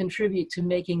they could contribute to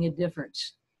making a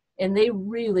difference. And they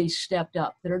really stepped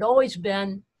up. There had always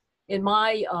been, in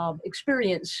my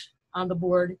experience on the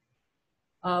board,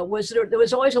 there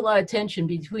was always a lot of tension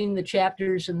between the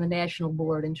chapters and the national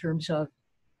board in terms of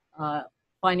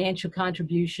financial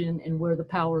contribution and where the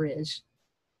power is.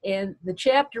 And the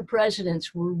chapter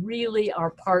presidents were really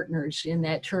our partners in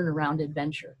that turnaround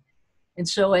adventure. And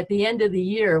so at the end of the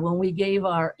year, when we gave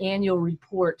our annual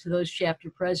report to those chapter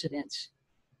presidents,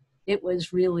 it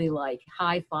was really like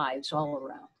high fives all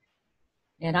around.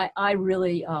 And I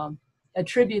really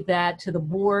attribute that to the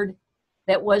board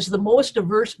that was the most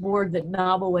diverse board that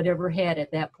NAWBO had ever had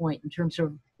at that point in terms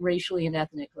of racially and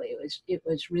ethnically. It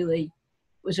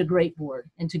was a great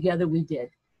board, and together we did.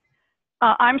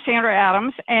 I'm Sandra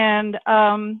Adams, and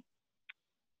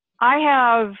I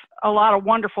have a lot of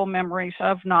wonderful memories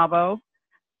of NAWBO.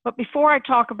 But before I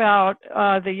talk about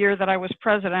the year that I was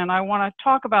president, I want to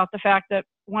talk about the fact that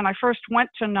when I first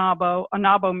went to NAWBO, a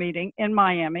NAWBO meeting in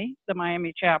Miami, the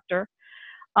Miami chapter,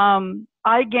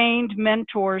 I gained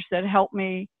mentors that helped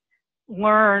me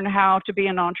learn how to be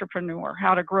an entrepreneur,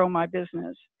 how to grow my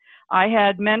business. I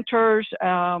had mentors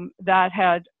that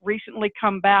had recently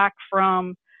come back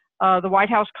from the White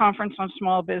House Conference on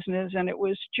Small Business, and it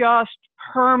was just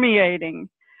permeating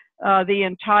the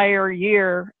entire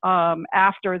year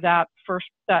after that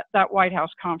White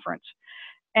House conference.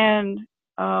 And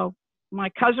my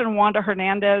cousin Wanda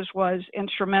Hernandez was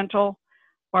instrumental,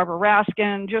 Barbara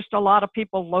Raskin, just a lot of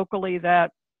people locally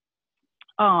that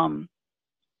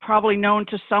probably known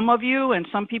to some of you, and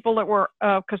some people that were,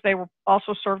 because they were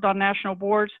also served on national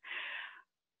boards.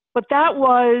 But that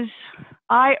was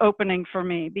eye-opening for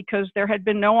me because there had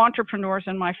been no entrepreneurs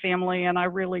in my family, and I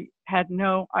really had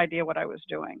no idea what I was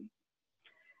doing.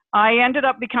 I ended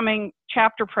up becoming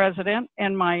chapter president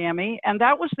in Miami, and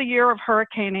that was the year of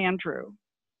Hurricane Andrew.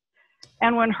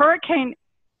 And when Hurricane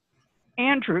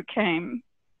Andrew came,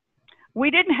 we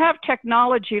didn't have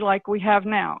technology like we have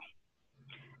now.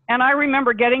 And I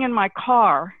remember getting in my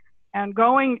car and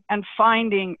going and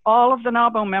finding all of the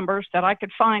NAWBO members that I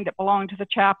could find that belonged to the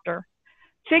chapter,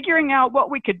 figuring out what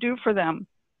we could do for them.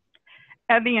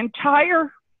 And the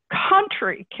entire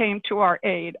country came to our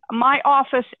aid. My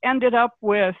office ended up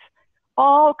with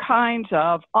all kinds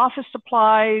of office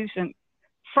supplies and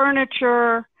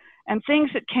furniture and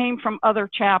things that came from other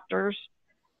chapters.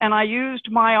 And I used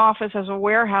my office as a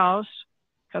warehouse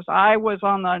because I was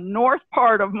on the north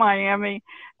part of Miami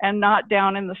and not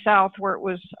down in the south where it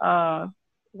was,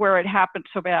 where it happened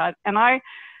so bad. And I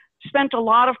spent a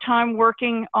lot of time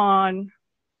working on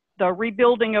the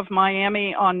rebuilding of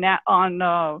Miami on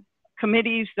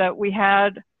committees that we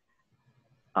had,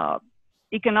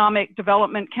 Economic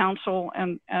Development Council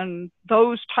and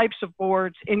those types of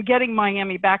boards in getting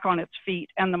Miami back on its feet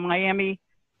and the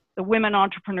women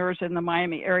entrepreneurs in the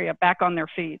Miami area back on their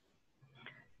feet.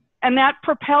 And that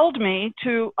propelled me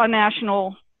to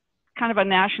kind of a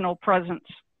national presence.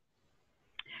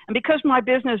 And because my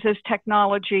business is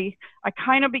technology, I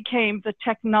kind of became the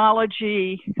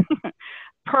technology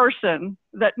person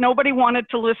that nobody wanted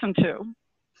to listen to.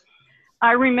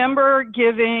 I remember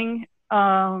giving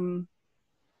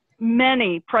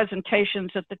many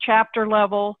presentations at the chapter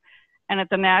level and at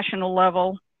the national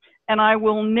level. And I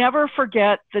will never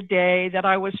forget the day that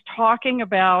I was talking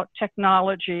about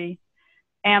technology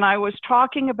and I was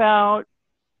talking about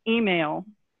email.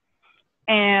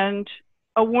 And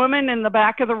a woman in the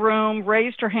back of the room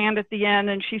raised her hand at the end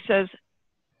and she says,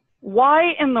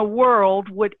 "Why in the world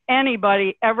would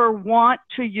anybody ever want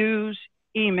to use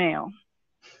email?"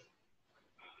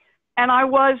 And I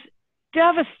was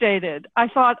devastated. I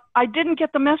thought, I didn't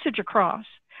get the message across.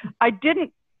 I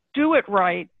didn't do it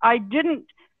right. I didn't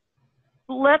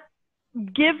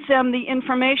give them the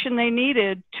information they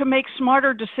needed to make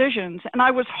smarter decisions. And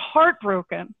I was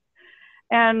heartbroken.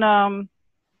 And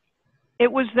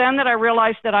it was then that I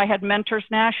realized that I had mentors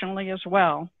nationally as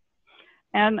well.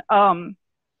 And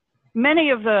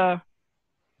many of the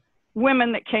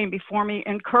women that came before me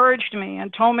encouraged me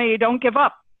and told me, don't give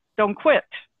up, don't quit,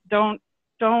 don't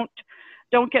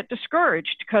get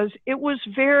discouraged, because it was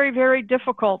very, very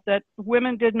difficult that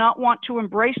women did not want to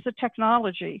embrace the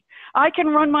technology. I can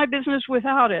run my business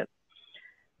without it.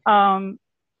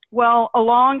 Well,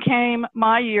 along came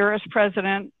my year as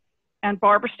president, and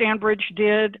Barbara Stanbridge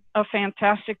did a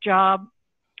fantastic job.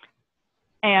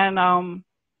 And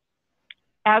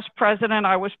as president,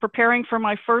 I was preparing for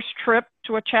my first trip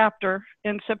to a chapter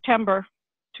in September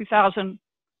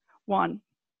 2001.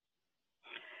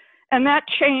 And that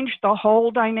changed the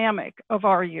whole dynamic of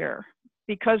our year,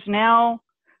 because now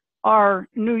our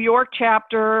New York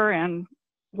chapter and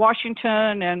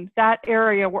Washington and that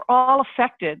area were all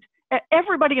affected.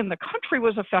 Everybody in the country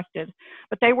was affected,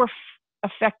 but they were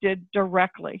affected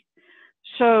directly.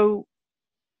 So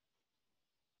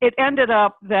it ended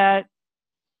up that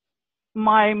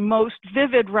my most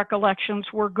vivid recollections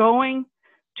were going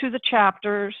to the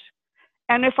chapters.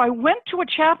 And if I went to a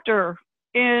chapter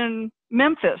in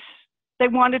Memphis, they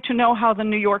wanted to know how the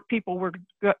New York people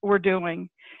were doing.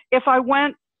 If I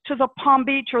went to the Palm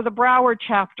Beach or the Broward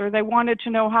chapter, they wanted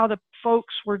to know how the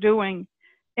folks were doing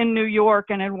in New York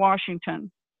and in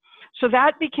Washington. So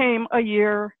that became a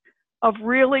year of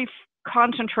really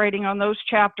concentrating on those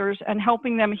chapters and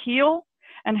helping them heal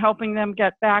and helping them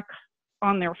get back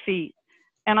on their feet.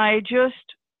 And I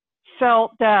just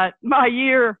felt that my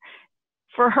year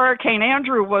for Hurricane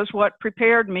Andrew was what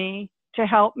prepared me to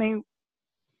help me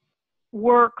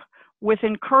work with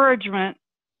encouragement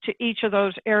to each of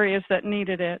those areas that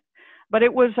needed it. But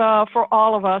it was, for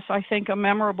all of us, I think, a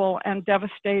memorable and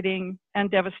devastating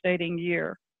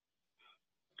year.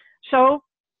 So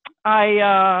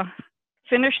I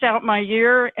finished out my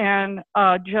year and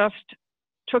just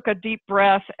took a deep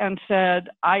breath and said,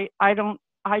 I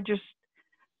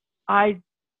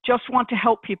just want to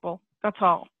help people, that's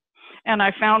all. And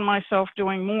I found myself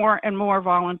doing more and more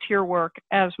volunteer work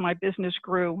as my business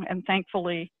grew. And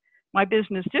thankfully, my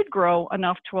business did grow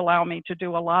enough to allow me to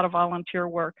do a lot of volunteer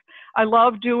work. I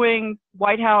love doing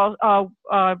White House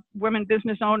women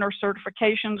business owner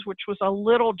certifications, which was a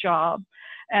little job.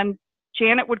 And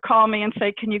Janet would call me and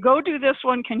say, can you go do this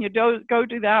one? Can you go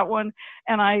do that one?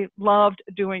 And I loved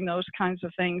doing those kinds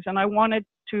of things. And I wanted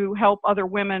to help other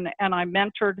women, and I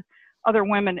mentored other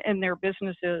women in their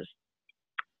businesses.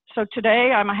 So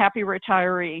today I'm a happy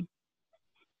retiree.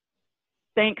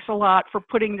 Thanks a lot for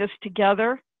putting this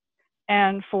together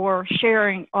and for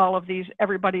sharing all of these,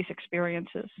 everybody's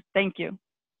experiences. Thank you.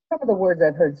 Some of the words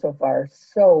I've heard so far are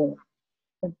so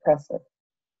impressive,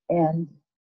 and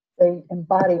they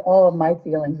embody all of my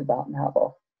feelings about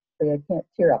NAWBO. So I can't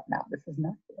tear up now, this is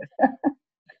not good.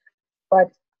 But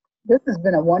this has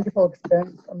been a wonderful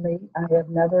experience for me. I have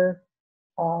never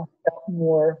felt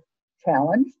more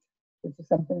challenged, which is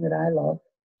something that I love.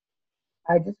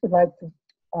 I just would like to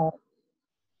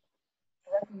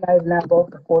recognize NAWBO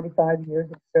for 45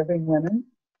 years of serving women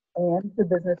and the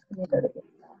business community.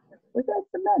 We've had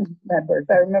some men members.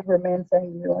 I remember a man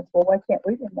saying to me once, well, why can't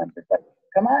we be members? Like,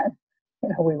 come on,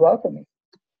 we welcome you.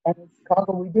 And in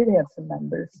Chicago, we did have some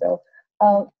members. So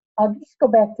I'll just go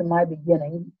back to my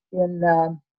beginning. In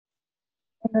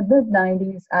the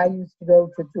mid-90s, I used to go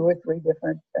to 2 or 3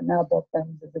 different NAWBO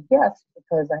things as a guest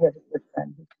because I had a good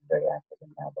friend who was very active in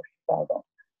NAWBO Chicago.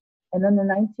 And then in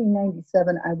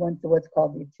 1997, I went to what's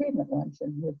called the Achievement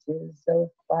Luncheon, which is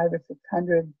 500 or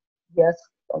 600 guests,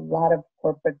 a lot of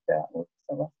corporate, oops,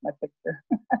 I lost my picture.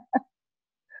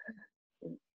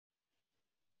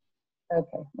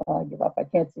 Okay, well, I give up. I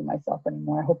can't see myself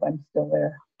anymore. I hope I'm still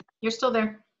there. You're still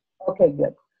there. Okay,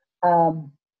 good.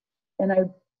 And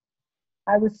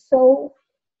I was so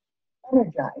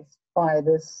energized by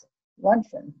this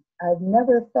luncheon. I've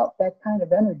never felt that kind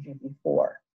of energy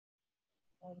before.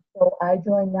 And so I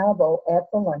joined NAWBO at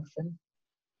the luncheon.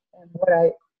 And what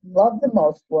I loved the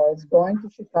most was going to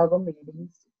Chicago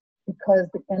meetings because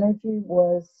the energy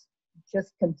was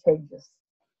just contagious.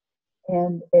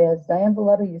 And as Diane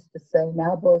Valletta used to say,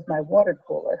 NAWBO is my water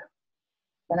cooler.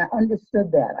 And I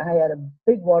understood that. I had a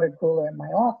big water cooler in my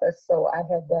office, so I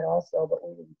had that also, but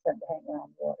we didn't tend to hang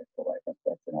around the water cooler. I think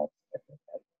that's an old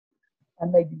stereotype.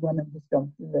 And maybe women just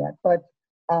don't do that. But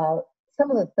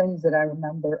some of the things that I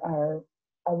remember are,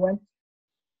 I went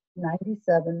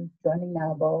 97, joining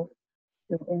NAWBO,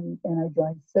 and I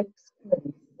joined 6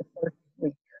 committees the first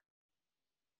week.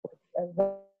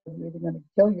 You're either going to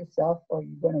kill yourself or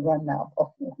you're going to run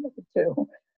NAWBO, one of the two.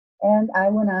 And I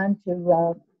went on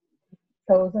to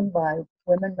chosen by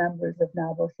women members of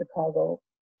NAWBO Chicago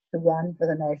to run for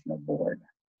the national board.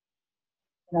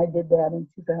 And I did that in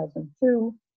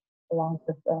 2002, along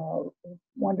with a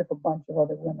wonderful bunch of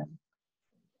other women.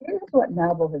 Here's what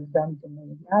NAWBO has done to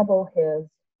me. NAWBO has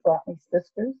brought me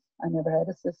sisters. I never had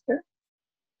a sister.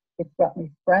 It's brought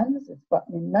me friends. It's brought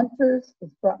me mentors.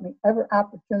 It's brought me every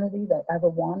opportunity that I ever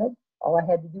wanted. All I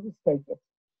had to do was take it.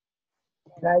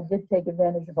 And I did take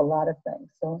advantage of a lot of things.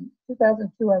 So in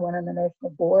 2002, I went on the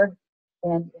national board.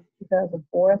 And in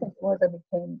 2004, I think it was, I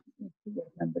became VP of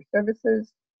Member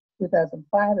Services.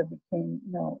 2005, I became,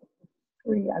 no,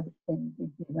 3, I became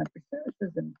VP of Member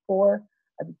Services. And 4,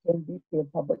 I became VP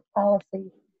of Public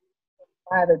Policy.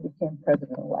 5, I became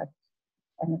President-elect.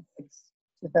 And in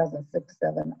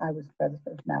 2006-07, I was President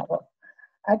of NAWBO.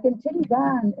 I continued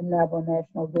on in NAWBO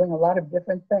National doing a lot of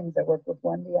different things. I worked with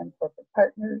Wendy on corporate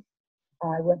partners.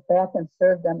 I went back and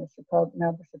served on the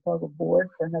NAWBO Chicago board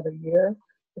for another year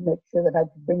to make sure that I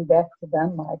could bring back to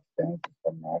them my experiences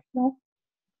from national.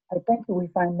 I think that we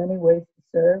find many ways to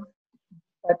serve,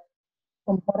 but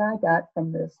from what I got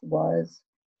from this was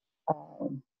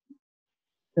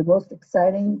the most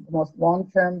exciting, the most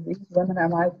long-term. These women are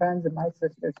my friends and my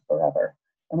sisters forever.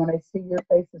 And when I see your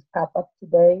faces pop up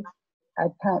today, I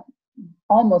count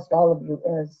almost all of you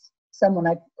as someone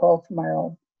I could call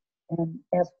tomorrow and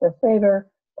ask for a favor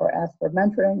or ask for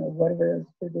mentoring or whatever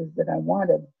it is that I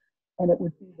wanted, and it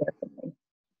would be there for me.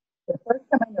 The first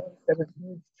time I noticed there was a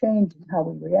huge change in how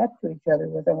we react to each other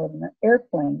was I was in an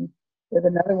airplane with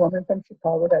another woman from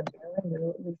Chicago that I barely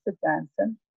knew, Lisa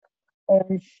Johnson,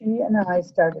 and she and I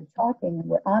started talking, and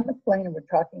we're on the plane and we're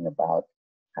talking about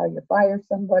how you fire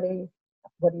somebody,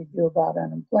 what do you do about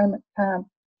unemployment comp,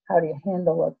 how do you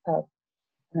handle an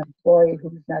employee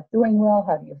who's not doing well,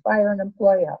 how do you fire an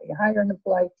employee, how do you hire an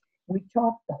employee. We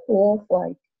talked the whole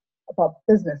flight about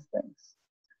business things.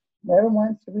 Never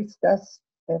once did we discuss,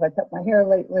 have I cut my hair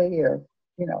lately, or,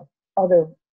 you know, other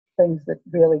things that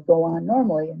really go on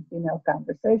normally in female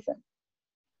conversation.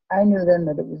 I knew then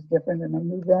that it was different, and I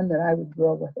knew then that I would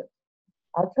grow with it.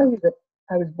 I'll tell you that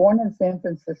I was born in San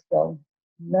Francisco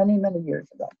many, many years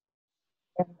ago.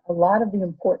 And a lot of the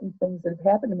important things that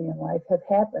have happened to me in life have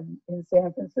happened in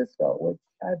San Francisco, which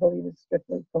I believe is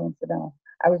strictly coincidental.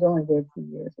 I was only there 2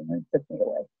 years and then took me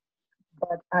away.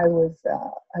 But I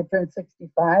turned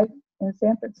 65 in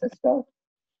San Francisco.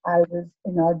 I was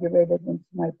inaugurated into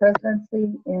my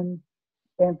presidency in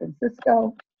San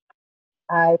Francisco.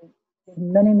 I did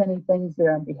many, many things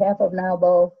there on behalf of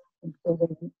NAWBO,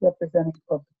 including representing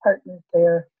corporate partners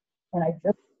there. And I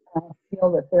just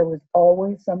feel that there was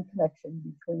always some connection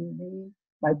between me,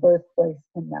 my birthplace,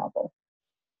 and NAWBO.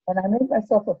 And I made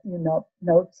myself a few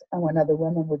notes on when other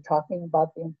women were talking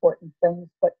about the important things,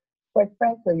 but quite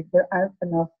frankly, there aren't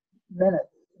enough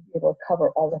minutes to be able to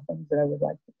cover all the things that I would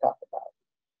like to talk about.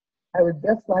 I would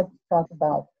just like to talk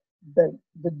about the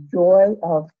joy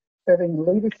of serving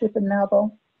leadership in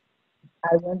NAWBO.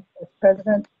 I went as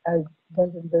president, I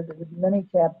went and visited many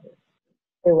chapters.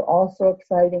 They were all so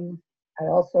exciting. I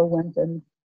also went and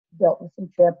dealt with some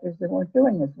chapters that weren't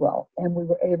doing as well, and we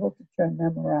were able to turn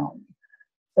them around.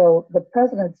 So the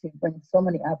presidency brings so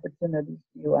many opportunities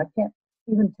to you. I can't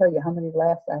even tell you how many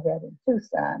laughs I had in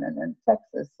Tucson and in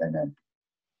Texas and in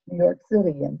New York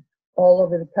City and all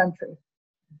over the country.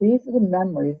 These are the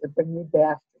memories that bring me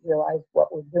back to realize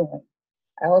what we're doing.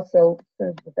 I also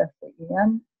served with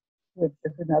FCEM, which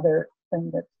is another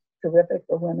thing that's terrific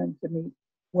for women, to meet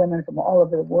women from all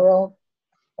over the world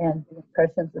and the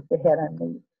impressions that they had on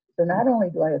me. So not only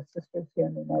do I have sisters here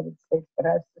in the United States, but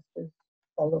I have sisters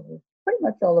all over, pretty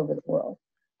much all over the world.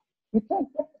 You can't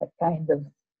get that kind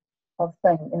of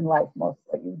thing in life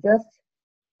mostly. You just,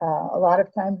 a lot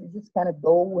of times you just kind of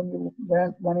go when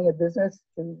you're running a business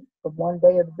from one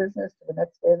day of the business to the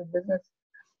next day of the business.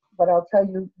 But I'll tell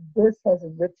you, this has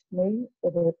enriched me.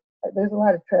 It there's a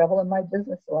lot of travel in my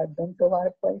business, so I've been to a lot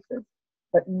of places,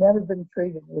 but never been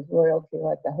treated with royalty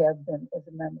like I have been as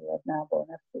a member of NAWBO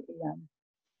and FCEM.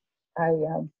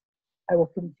 I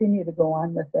will continue to go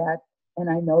on with that, and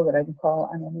I know that I can call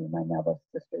on any of my NAWBO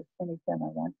sisters anytime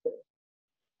I want to.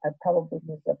 I probably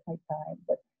used up my time,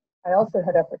 but I also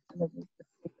had opportunities to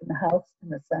speak in the House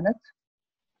and the Senate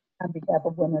on behalf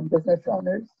of women business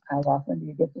owners. How often do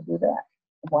you get to do that?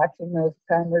 Watching those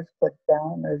timers click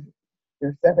down as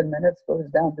your 7 minutes goes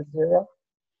down to 0,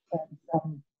 and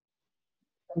some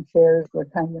chairs were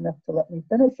kind enough to let me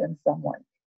finish and some weren't.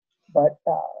 But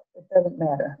it doesn't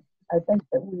matter. I think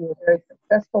that we were very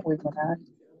successful. We went on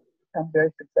to become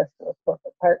very successful as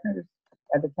corporate partners.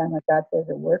 By the time I got there,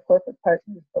 there were corporate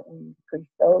partners, but we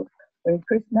increased those. We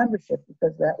increased membership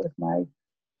because that was my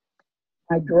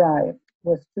drive,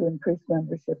 was to increase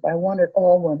membership. I wanted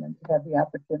all women to have the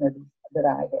opportunities that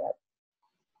I had.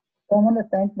 So I want to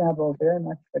thank NAWBO very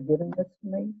much for giving this to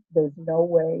me. There's no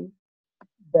way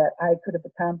that I could have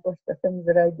accomplished the things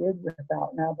that I did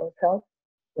without NAWBO's help,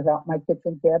 without my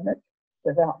kitchen cabinet,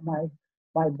 without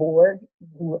my board,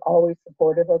 who were always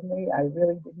supportive of me. I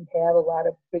really didn't have a lot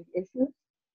of big issues.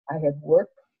 I had work,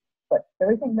 but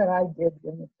everything that I did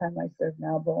during the time I served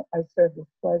NAWBO, I served with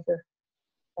pleasure,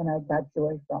 and I got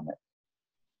joy from it.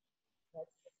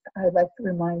 I'd like to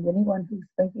remind anyone who's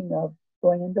thinking of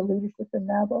going into leadership in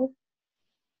NAWBO,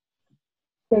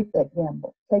 take that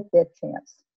gamble, take that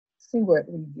chance, see where it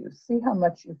leads you, see how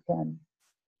much you can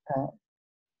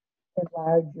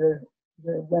enlarge your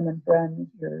women friends,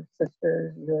 your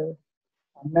sisters, your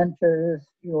mentors,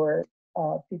 your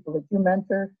people that you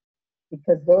mentor,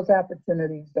 because those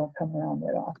opportunities don't come around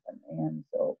that often. And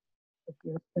so if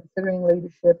you're considering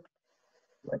leadership,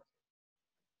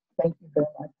 thank you very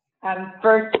much.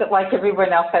 First, like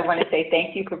everyone else, I want to say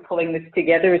thank you for pulling this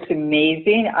together. It's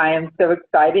amazing. I am so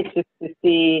excited just to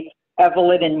see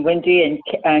Evelyn and Wendy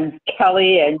and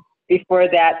Kelly, and before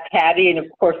that, Patty, and of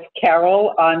course,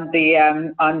 Carol on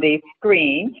the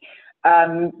screen.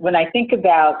 When I think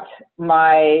about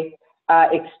my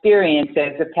experience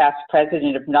as a past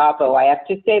president of NAWBO, I have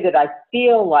to say that I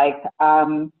feel like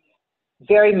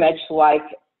very much like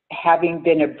having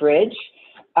been a bridge,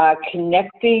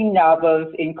 connecting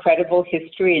NAWBO's incredible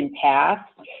history and past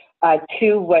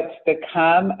to what's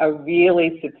become a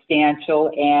really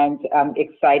substantial and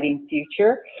exciting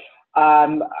future.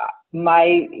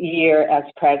 My year as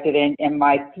president and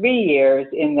my 3 years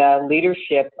in the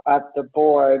leadership of the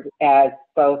board as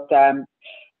both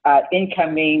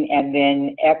incoming and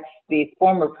then the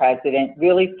former president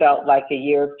really felt like a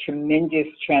year of tremendous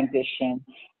transition,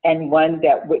 and one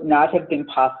that would not have been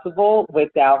possible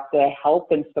without the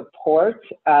help and support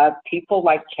of people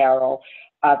like Carol,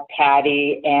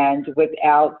 Patty, and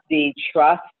without the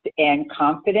trust and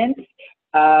confidence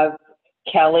of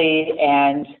Kelly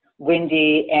and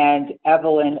Wendy and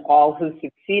Evelyn, all who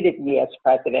succeeded me as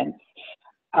president.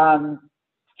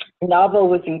 NAWBO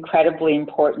was incredibly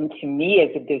important to me as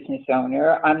a business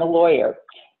owner. I'm a lawyer,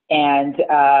 and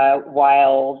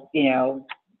while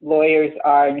lawyers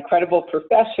are incredible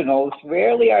professionals,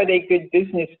 rarely are they good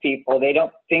business people. They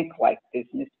don't think like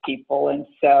business people, and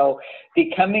so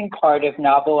becoming part of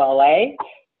NAWBO LA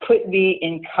put me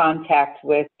in contact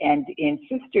with and in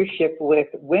sistership with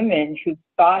women who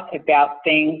thought about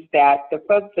things that the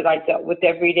folks that I dealt with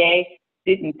every day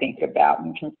didn't think about,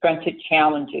 and confronted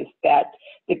challenges that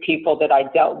the people that I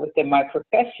dealt with in my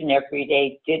profession every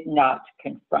day did not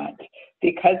confront.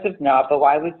 Because of NAWBO,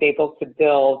 I was able to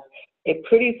build a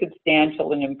pretty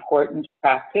substantial and important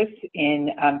practice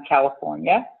in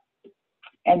California.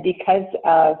 And because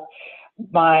of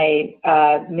my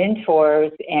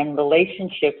mentors and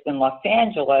relationships in Los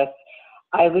Angeles,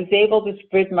 I was able to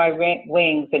spread my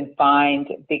wings and find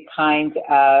the kind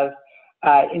of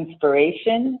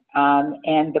inspiration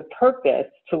and the purpose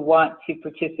to want to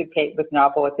participate with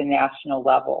NAWBO at the national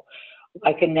level.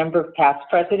 Like a number of past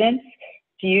presidents,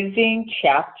 fusing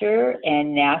chapter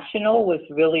and national was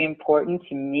really important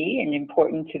to me and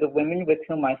important to the women with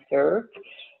whom I served.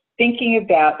 Thinking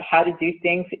about how to do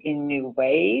things in new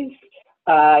ways,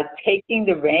 taking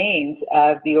the reins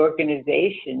of the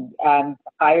organization,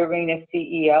 hiring a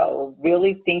CEO,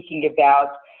 really thinking about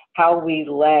how we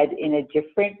led in a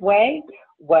different way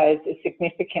was a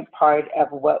significant part of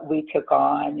what we took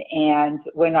on. And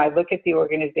when I look at the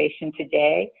organization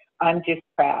today, I'm just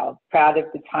proud of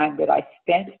the time that I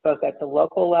spent both at the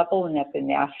local level and at the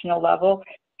national level,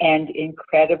 and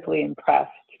incredibly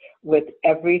impressed with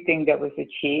everything that was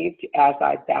achieved as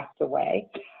I backed away.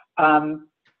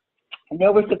 I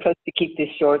know we're supposed to keep this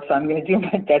short, so I'm going to do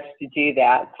my best to do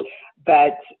that.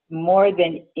 But more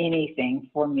than anything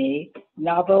for me,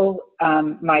 NAWBO,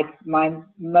 my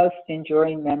most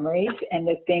enduring memories, and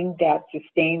the thing that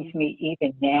sustains me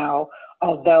even now,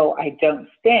 although I don't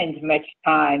spend much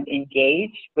time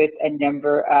engaged with a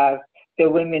number of the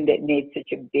women that made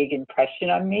such a big impression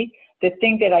on me, the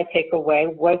thing that I take away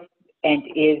was and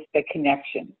is the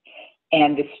connection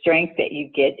and the strength that you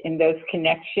get in those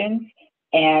connections,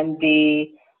 and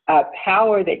the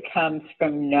power that comes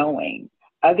from knowing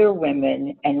other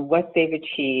women and what they've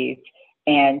achieved,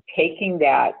 and taking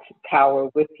that power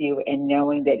with you and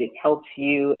knowing that it helps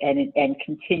you and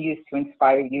continues to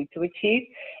inspire you to achieve.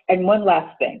 And one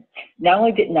last thing, not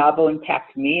only did NAWBO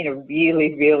impact me in a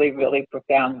really, really, really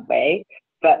profound way,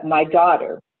 but my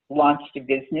daughter launched a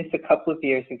business a couple of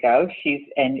years ago. She's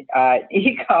an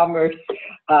e-commerce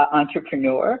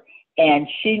entrepreneur, and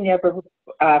she never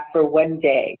for one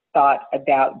day thought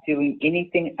about doing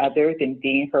anything other than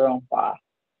being her own boss.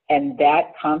 And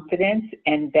that confidence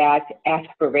and that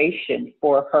aspiration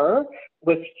for her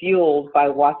was fueled by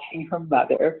watching her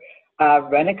mother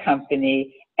run a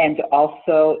company and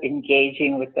also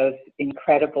engaging with those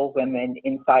incredible women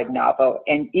inside NAWBO.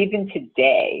 And even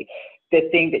today, the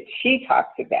thing that she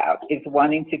talks about is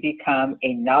wanting to become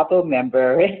a NAWBO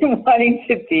member and wanting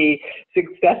to be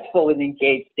successful and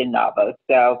engaged in NAWBO.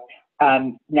 So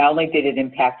not only did it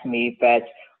impact me, but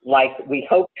like we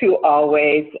hope to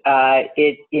always,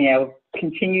 it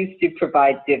continues to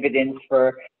provide dividends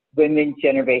for women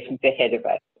generations ahead of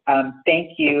us.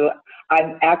 Thank you.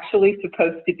 I'm actually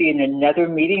supposed to be in another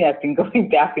meeting. I've been going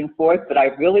back and forth, but I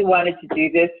really wanted to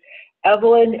do this.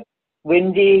 Evelyn,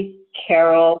 Wendy,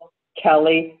 Carol,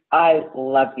 Kelly, I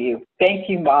love you. Thank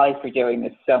you, Molly, for doing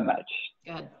this so much.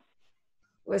 Good.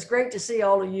 Well, it's great to see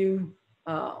all of you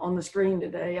on the screen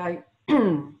today. I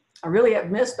really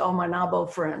have missed all my NAWBO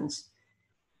friends.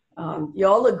 You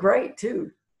all look great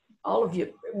too. All of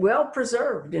you well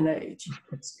preserved in age.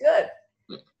 It's good.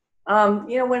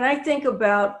 When I think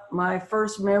about my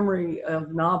first memory of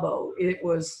NAWBO,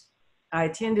 I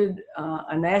attended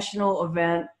a national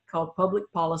event called Public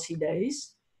Policy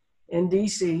Days in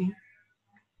DC,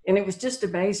 and it was just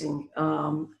amazing.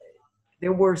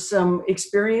 There were some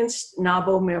experienced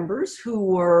NAWBO members who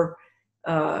were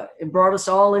it brought us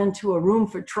all into a room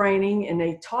for training, and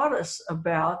they taught us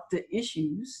about the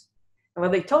issues. Well,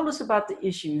 they told us about the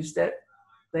issues that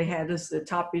they had as the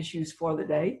top issues for the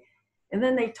day. And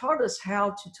then they taught us how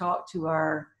to talk to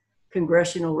our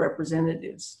congressional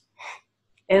representatives.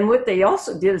 And what they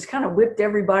also did is kind of whipped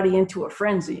everybody into a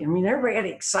frenzy. I mean, everybody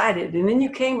got excited. And then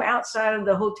you came outside of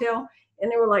the hotel,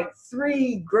 and there were like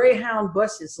 3 Greyhound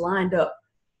buses lined up.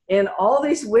 And all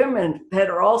these women that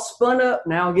are all spun up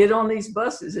now get on these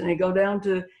buses, and they go down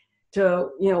to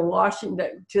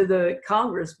Washington, to the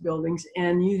Congress buildings,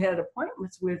 and you had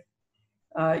appointments with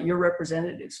your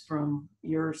representatives from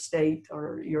your state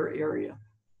or your area.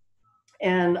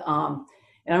 And I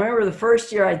remember the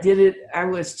first year I did it, I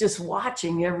was just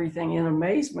watching everything in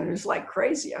amazement. It was like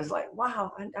crazy. I was like,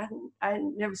 wow, I had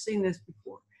never seen this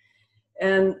before.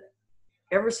 And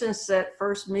ever since that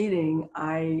first meeting,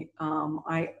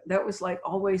 that was like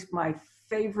always my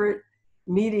favorite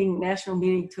meeting, national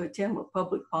meeting to attend, with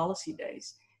Public Policy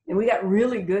Days. And we got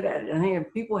really good at it. I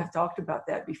think people have talked about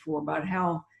that before, about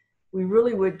how we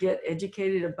really would get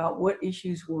educated about what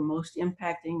issues were most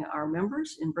impacting our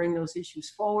members and bring those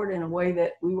issues forward in a way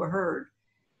that we were heard.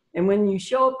 And when you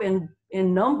show up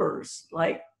in numbers,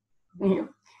 like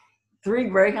 3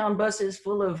 Greyhound buses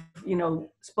full of,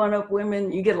 spun up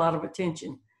women, you get a lot of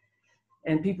attention,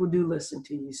 and people do listen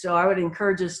to you. So I would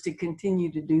encourage us to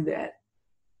continue to do that.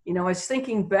 I was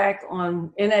thinking back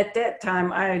on, and at that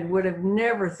time, I would have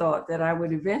never thought that I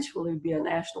would eventually be a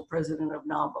national president of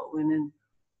NAWBO. And then,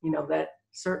 that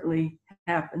certainly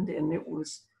happened, and it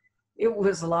was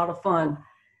a lot of fun.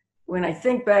 When I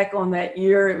think back on that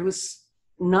year, it was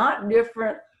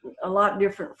a lot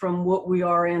different from what we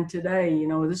are in today.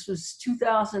 This was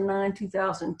 2009,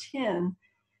 2010,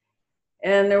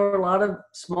 and there were a lot of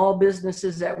small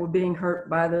businesses that were being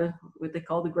hurt by what they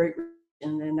call the Great Recession.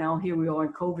 And now here we are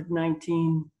in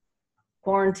COVID-19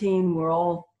 quarantine. We're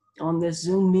all on this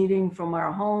Zoom meeting from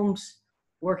our homes,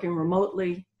 working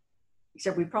remotely,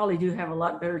 except we probably do have a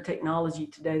lot better technology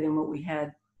today than what we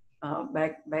had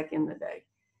back in the day.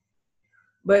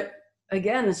 But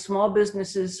again, the small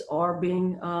businesses are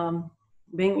being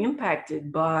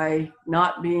impacted by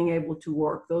not being able to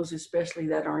work, those especially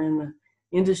that are in the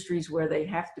industries where they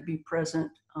have to be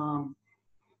present.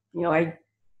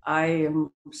 I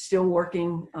am still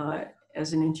working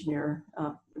as an engineer,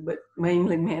 but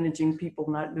mainly managing people,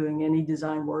 not doing any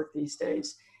design work these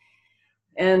days.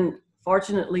 And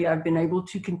fortunately, I've been able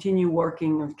to continue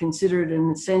working. I'm considered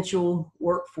an essential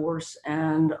workforce,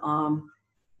 and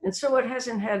so it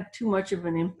hasn't had too much of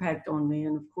an impact on me.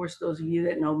 And of course, those of you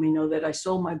that know me know that I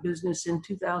sold my business in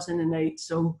 2008.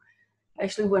 So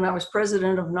actually, when I was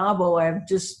president of NAWBO,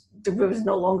 there was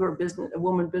no longer a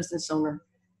woman business owner.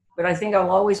 But I think I'll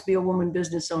always be a woman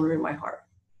business owner in my heart.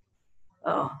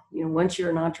 Once you're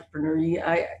an entrepreneur,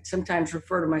 I sometimes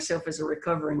refer to myself as a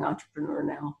recovering entrepreneur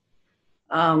now.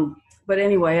 But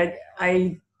anyway,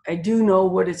 I do know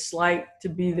what it's like to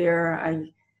be there.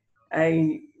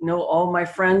 I know all my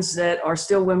friends that are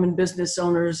still women business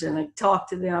owners, and I talk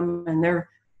to them, and they're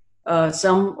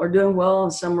some are doing well,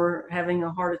 and some are having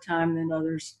a harder time than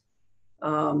others.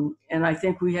 And I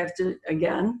think we have to,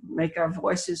 again, make our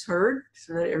voices heard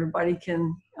so that everybody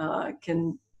can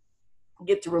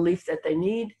get the relief that they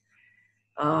need.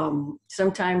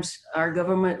 Sometimes our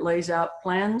government lays out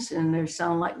plans and they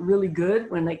sound like really good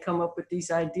when they come up with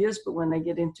these ideas, but when they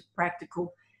get into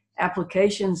practical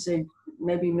applications, they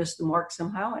maybe miss the mark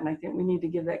somehow. And I think we need to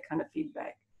give that kind of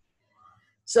feedback.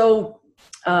 So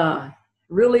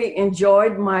really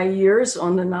enjoyed my years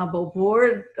on the NAWBO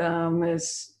board.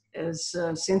 As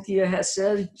Cynthia has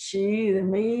said, she and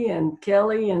me and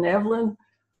Kelly and Evelyn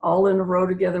all in a row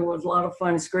together was a lot of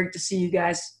fun. It's great to see you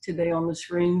guys today on the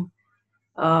screen.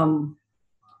 All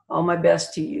my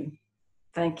best to you.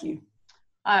 Thank you.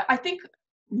 I think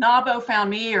NAWBO found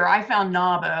me, or I found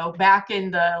NAWBO back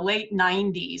in the late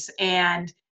 90s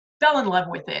and fell in love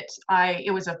with it.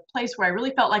 It was a place where I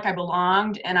really felt like I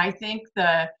belonged, and I think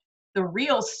the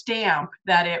real stamp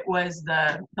that it was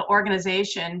the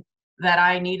organization that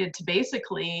I needed to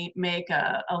basically make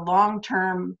a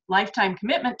long-term lifetime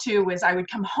commitment to was I would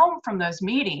come home from those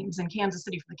meetings in Kansas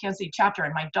City, from the Kansas City chapter,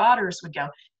 and my daughters would go,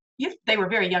 they were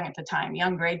very young at the time,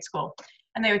 young grade school,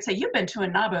 and they would say, "You've been to a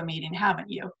NAWBO meeting, haven't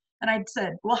you?" And I'd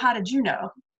said, "Well, how did you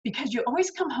know?" "Because you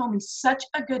always come home in such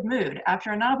a good mood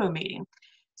after a NAWBO meeting."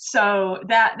 So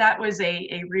that was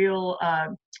a real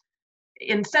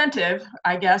incentive,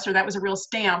 I guess, or that was a real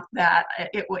stamp that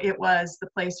it was the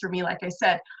place for me. Like I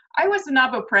said, I was the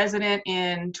NAWBO president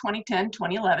in 2010,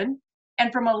 2011.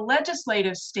 And from a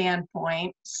legislative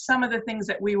standpoint, some of the things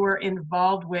that we were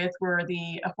involved with were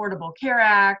the Affordable Care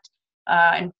Act,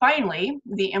 and finally,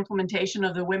 the implementation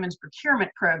of the Women's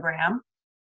Procurement Program.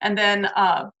 And then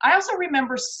I also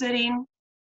remember sitting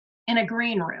in a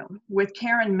green room with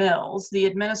Karen Mills, the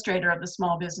administrator of the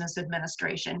Small Business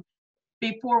Administration,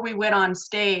 before we went on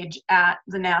stage at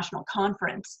the national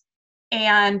conference.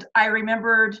 And I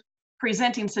remembered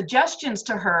presenting suggestions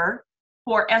to her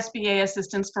for SBA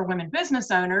assistance for women business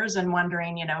owners and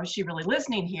wondering, is she really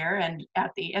listening here? And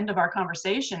at the end of our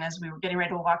conversation, as we were getting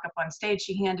ready to walk up on stage,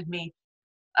 she handed me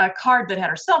a card that had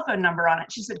her cell phone number on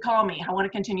it. She said, "Call me. I want to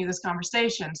continue this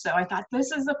conversation." So I thought,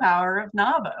 this is the power of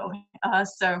NAWBO.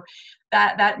 So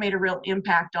that made a real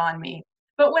impact on me.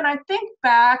 But when I think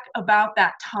back about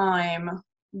that time,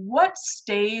 what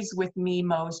stays with me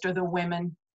most are the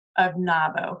women of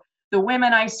NAWBO. The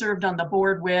women I served on the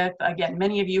board with, again,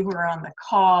 many of you who are on the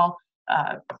call,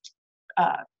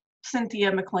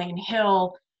 Cynthia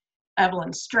McLean-Hill,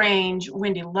 Evelyn Strange,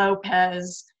 Wendy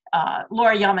Lopez,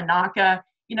 Laura Yamanaka,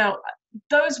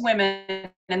 those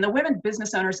women and the women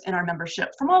business owners in our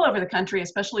membership from all over the country,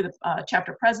 especially the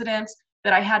chapter presidents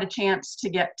that I had a chance to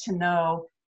get to know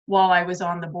while I was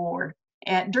on the board.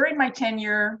 And during my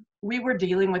tenure, we were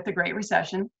dealing with the Great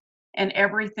Recession and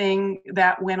everything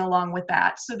that went along with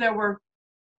that. So there were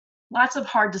lots of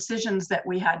hard decisions that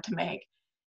we had to make.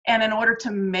 And in order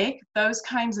to make those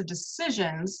kinds of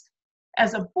decisions,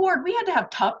 as a board, we had to have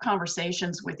tough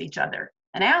conversations with each other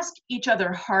and ask each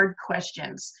other hard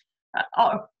questions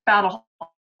about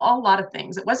a lot of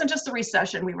things. It wasn't just the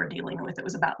recession we were dealing with. It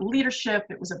was about leadership.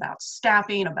 It was about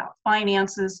staffing, about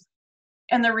finances.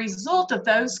 And the result of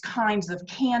those kinds of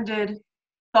candid,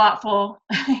 thoughtful,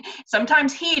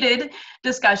 sometimes heated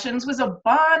discussions was a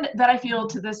bond that I feel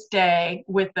to this day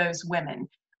with those women.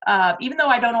 Even though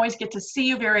I don't always get to see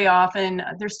you very often,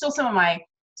 they're still some of my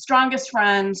strongest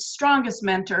friends, strongest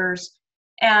mentors,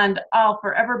 and I'll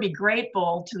forever be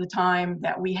grateful to the time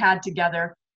that we had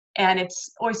together. And it's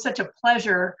always such a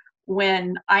pleasure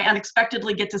when I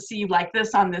unexpectedly get to see you like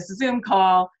this on this Zoom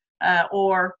call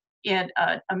or in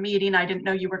a meeting I didn't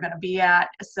know you were going to be at.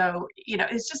 So,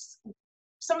 it's just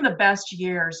some of the best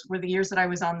years were the years that I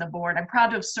was on the board. I'm proud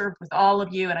to have served with all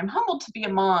of you, and I'm humbled to be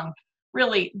among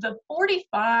really the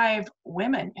 45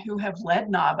 women who have led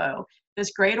NAWBO,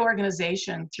 this great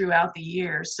organization, throughout the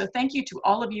years. So thank you to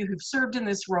all of you who've served in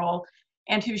this role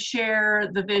and who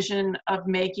share the vision of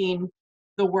making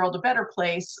the world a better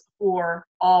place for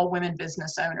all women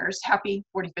business owners. Happy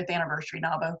 45th anniversary,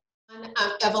 NAWBO. I'm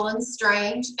Evelyn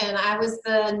Strange, and I was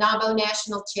the NAWBO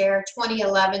National Chair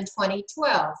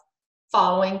 2011-2012,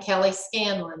 following Kelly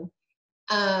Scanlon.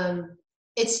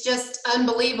 It's just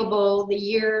unbelievable the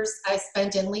years I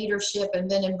spent in leadership and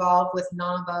been involved with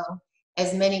NAWBO,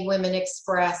 as many women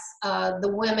express.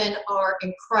 The women are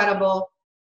incredible,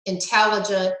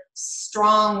 intelligent,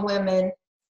 strong women,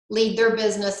 lead their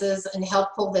businesses and help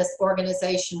pull this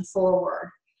organization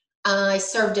forward. I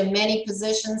served in many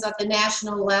positions at the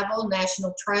national level: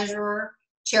 national treasurer,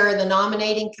 chair of the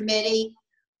nominating committee,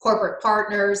 corporate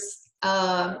partners,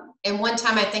 and one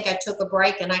time I think I took a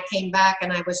break and I came back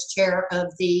and I was chair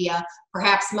of the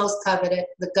perhaps most coveted,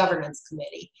 the governance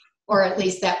committee, or at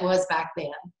least that was back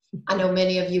then. I know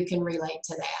many of you can relate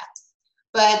to that.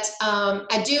 But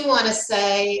I do want to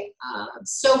say,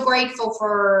 so grateful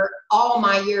for all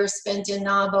my years spent in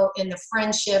NAWBO and the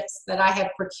friendships that I have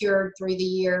procured through the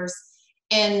years.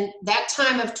 And that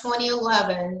time of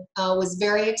 2011 was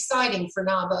very exciting for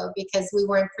NAWBO because we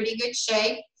were in pretty good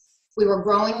shape. We were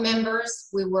growing members.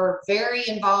 We were very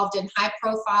involved in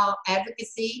high-profile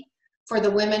advocacy for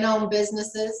the women-owned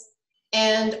businesses.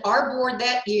 And our board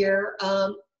that year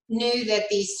knew that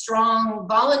these strong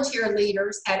volunteer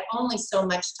leaders had only so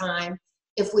much time.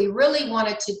 If we really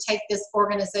wanted to take this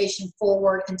organization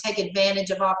forward and take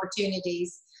advantage of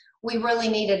opportunities, we really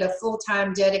needed a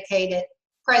full-time dedicated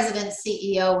president,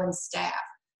 CEO, and staff.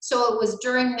 So it was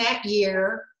during that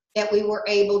year that we were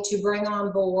able to bring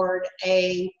on board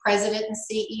a president and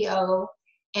CEO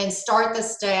and start the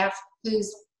staff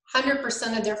whose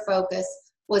 100% of their focus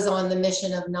was on the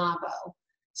mission of NAWBO.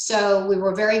 So we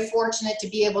were very fortunate to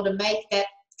be able to make that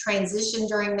transition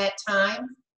during that time.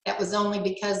 That was only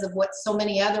because of what so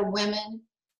many other women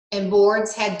and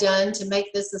boards had done to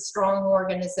make this a strong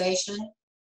organization.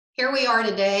 Here we are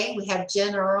today. We have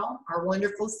Jen Earl, our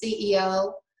wonderful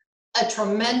CEO, a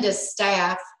tremendous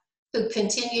staff who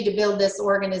continue to build this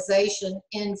organization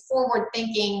in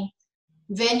forward-thinking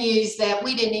venues that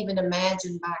we didn't even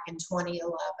imagine back in 2011.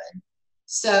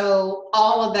 So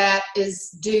all of that is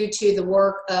due to the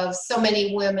work of so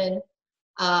many women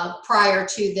prior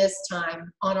to this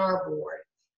time on our board.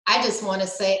 I just want to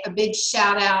say a big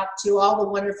shout out to all the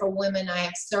wonderful women I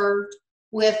have served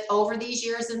with over these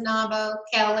years in NAWBO: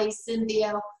 Kelly,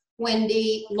 Cynthia,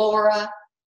 Wendy, Laura.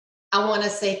 I want to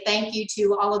say thank you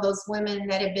to all of those women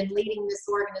that have been leading this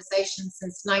organization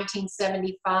since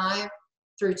 1975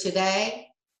 through today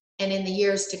and in the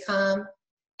years to come.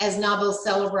 As NAWBO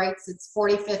celebrates its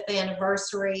 45th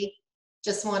anniversary,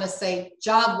 just want to say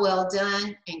job well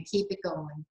done and keep it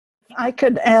going. I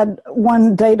could add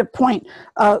one data point.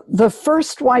 The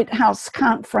first White House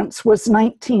conference was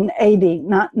 1980,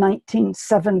 not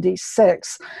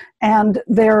 1976. And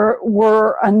there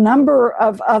were a number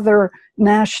of other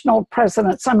national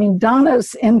presidents. I mean,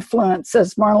 Donna's influence,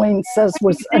 as Marlene says,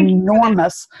 was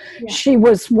enormous. Yeah. She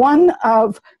was one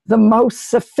of the most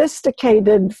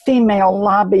sophisticated female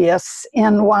lobbyists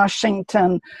in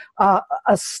Washington,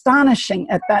 astonishing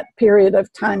at that period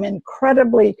of time,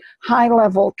 incredibly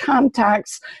high-level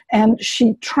contacts, and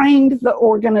she trained the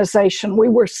organization. We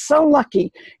were so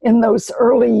lucky in those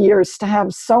early years to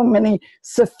have so many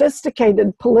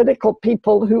sophisticated political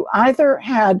people who either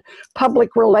had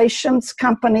public relations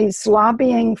companies,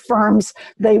 lobbying firms.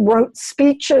 They wrote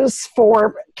speeches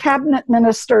for cabinet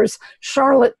ministers.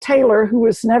 Charlotte Taylor, who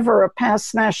was never a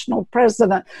past national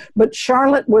president, but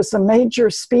Charlotte was a major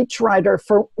speechwriter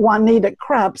for Juanita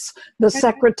Krebs, the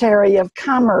Secretary of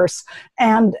Commerce,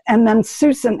 and then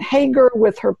Susan Hager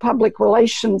with her public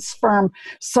relations firm.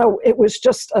 So it was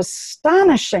just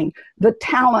astonishing the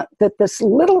talent that this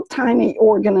little tiny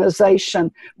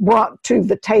organization brought to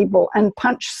the table and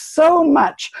punched so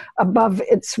much above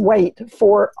its weight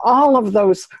for all of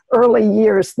those early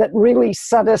years that really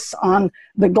set us on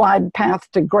the glide path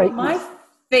to greatness. My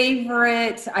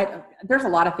favorite, there's a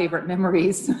lot of favorite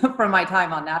memories from my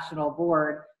time on national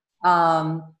board.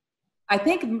 I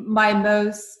think my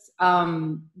most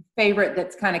favorite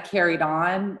that's kind of carried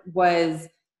on was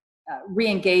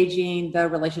re-engaging the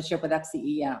relationship with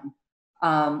FCEM.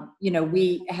 You know,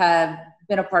 we have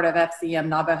been a part of FCM,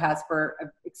 NAWBO has for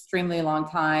an extremely long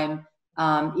time.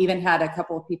 Even had a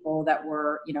couple of people that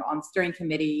were, you know, on the steering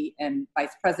committee and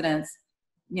vice presidents,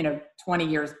 you know, 20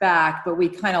 years back, but we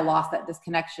kind of lost that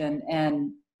disconnection.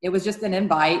 And it was just an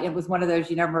invite. It was one of those,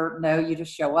 you never know, you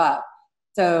just show up.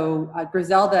 So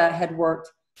Griselda had worked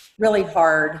really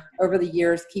hard over the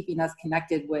years, keeping us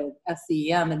connected with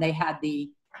FCEM, and they had the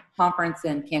conference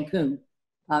in Cancun,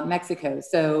 Mexico.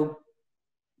 So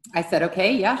I said,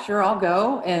 okay, yeah, sure, I'll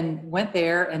go, and went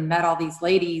there and met all these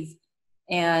ladies.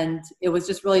 And it was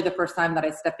just really the first time that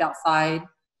I stepped outside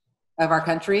of our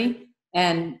country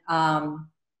and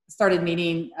started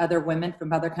meeting other women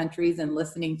from other countries and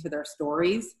listening to their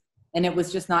stories. And it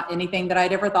was just not anything that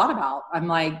I'd ever thought about. I'm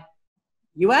like,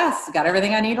 US, got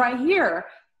everything I need right here.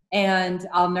 And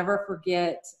I'll never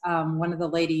forget one of the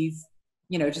ladies,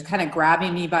 you know, just kind of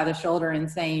grabbing me by the shoulder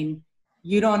and saying,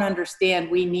 you don't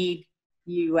understand, we need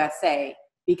USA,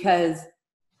 because,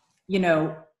 you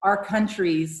know, our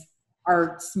countries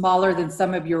are smaller than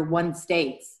some of your one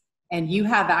states, and you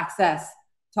have access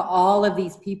to all of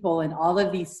these people in all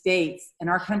of these states, and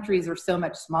our countries are so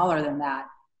much smaller than that,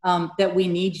 that we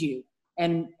need you.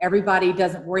 And everybody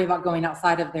doesn't worry about going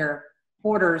outside of their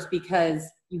borders because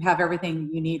you have everything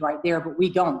you need right there, but we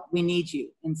don't. We need you.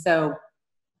 And so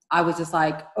I was just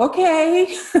like,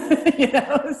 okay, you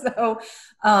know, so,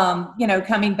 you know,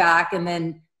 coming back and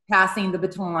then passing the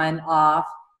baton off.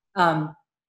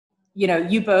 You know,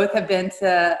 you both have been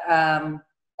to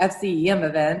FCEM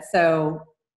events, so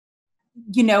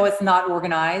you know it's not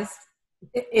organized.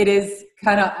 It is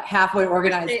kind of halfway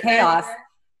organized chaos.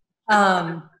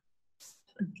 But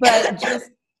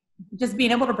just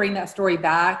being able to bring that story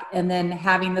back and then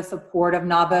having the support of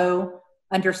NAWBO,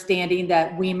 understanding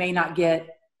that we may not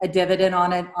get a dividend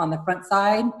on it on the front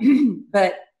side,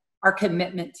 but our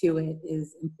commitment to it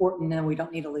is important and we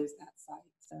don't need to lose that side.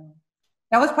 So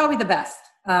that was probably the best.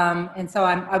 And so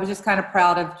I was just kind of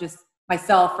proud of just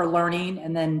myself for learning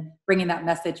and then bringing that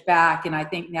message back. And I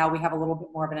think now we have a little bit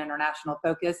more of an international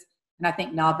focus. And I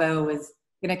think NAWBO is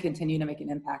going to continue to make an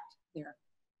impact there.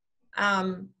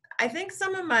 I think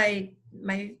some of my,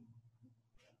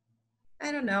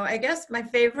 I don't know, I guess my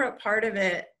favorite part of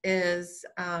it is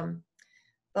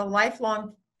the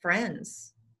lifelong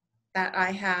friends that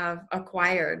I have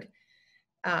acquired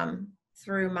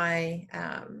through my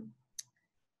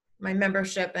my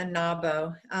membership in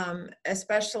NAWBO,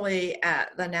 especially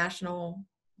at the national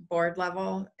board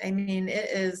level. I mean, it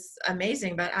is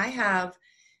amazing, but I have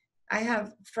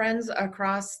friends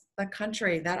across the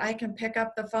country that I can pick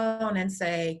up the phone and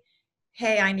say,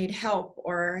 hey, I need help,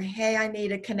 or hey, I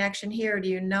need a connection here. Do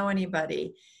you know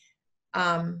anybody?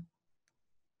 I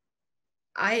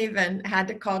even had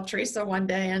to call Teresa one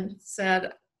day and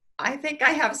said, I think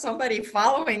I have somebody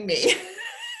following me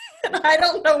and I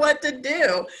don't know what to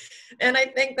do. And I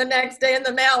think the next day in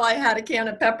the mail, I had a can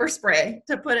of pepper spray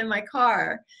to put in my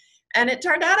car. And it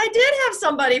turned out I did have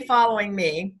somebody following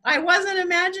me. I wasn't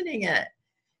imagining it.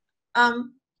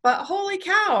 But holy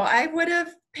cow, I would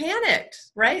have panicked,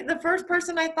 right? The first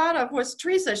person I thought of was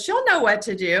Teresa. She'll know what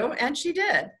to do. And she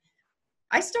did.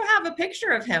 I still have a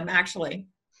picture of him, actually.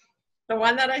 The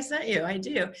one that I sent you, I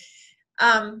do.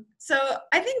 So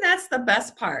I think that's the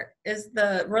best part, is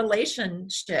the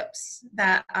relationships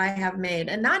that I have made,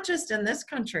 and not just in this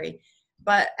country,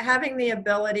 but having the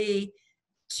ability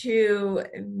to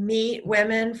meet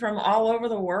women from all over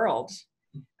the world.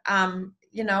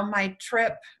 You know,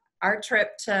 our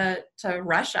trip to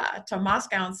Russia, to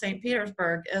Moscow and St.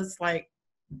 Petersburg is like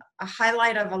a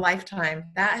highlight of a lifetime.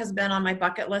 That has been on my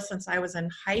bucket list since I was in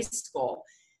high school.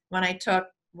 When I took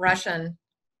Russian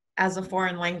as a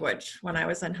foreign language, when I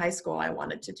was in high school, I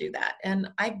wanted to do that. And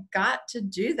I got to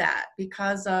do that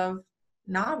because of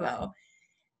NAWBO.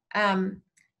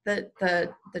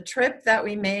 The trip that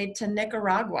we made to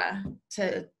Nicaragua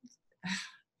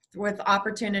with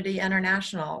Opportunity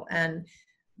International, and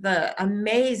the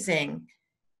amazing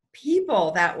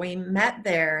people that we met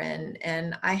there,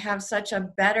 and I have such a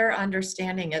better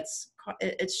understanding.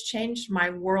 It's changed my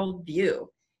worldview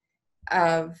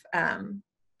of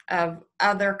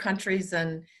other countries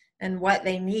and what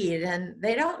they need. And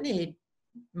they don't need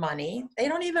money. They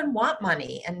don't even want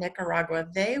money in Nicaragua.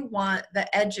 They want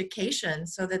the education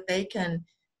so that they can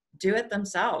do it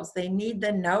themselves. They need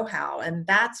the know-how, and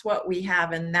that's what we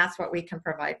have, and that's what we can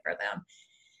provide for them.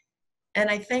 And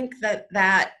I think that's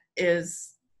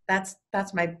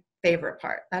my favorite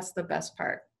part. That's the best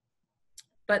part.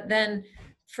 But then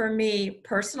for me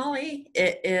personally,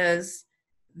 it is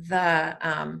the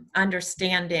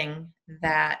understanding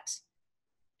that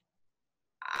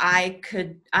I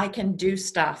can do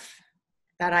stuff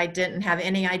that I didn't have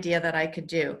any idea that I could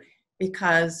do,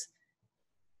 because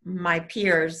my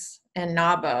peers in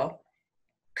NAWBO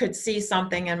could see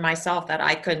something in myself that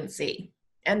I couldn't see,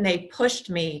 and they pushed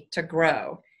me to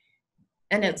grow.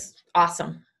 And it's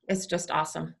awesome. It's just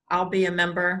awesome. I'll be a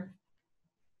member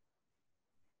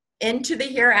into the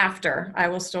hereafter. I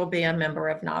will still be a member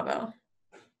of NAWBO.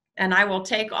 And I will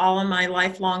take all of my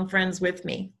lifelong friends with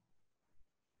me.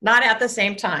 Not at the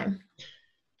same time.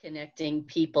 connecting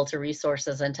people to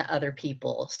resources and to other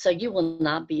people. So you will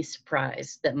not be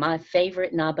surprised that my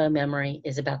favorite NAWBO memory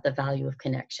is about the value of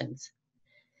connections.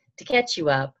 To catch you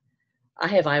up, I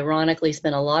have ironically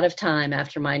spent a lot of time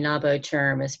after my NAWBO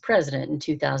term as president in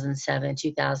 2007,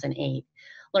 2008,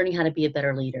 learning how to be a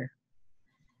better leader.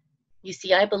 You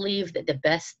see, I believe that the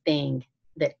best thing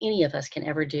that any of us can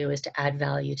ever do is to add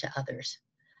value to others.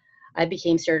 I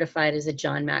became certified as a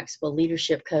John Maxwell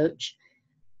leadership coach,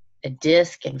 a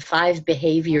DISC and 5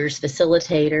 behaviors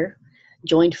facilitator,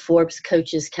 joined Forbes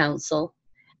Coaches Council,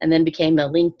 and then became a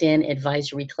LinkedIn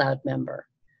Advisory Cloud member.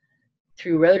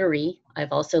 Through Rotary,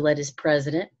 I've also led as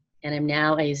president, and am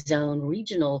now a zone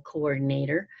regional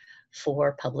coordinator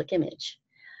for public image.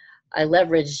 I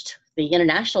leveraged the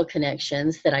international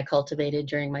connections that I cultivated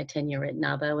during my tenure at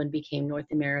NAWBO and became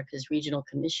North America's regional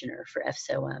commissioner for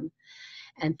FSOM,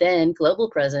 and then global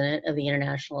president of the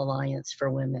International Alliance for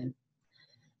Women.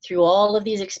 Through all of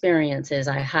these experiences,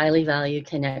 I highly value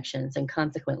connections, and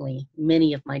consequently,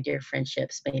 many of my dear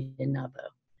friendships made in NAWBO.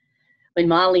 When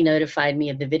Molly notified me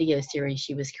of the video series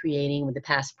she was creating with the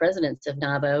past presidents of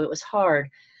NAWBO, it was hard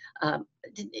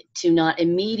to not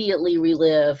immediately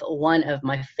relive one of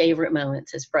my favorite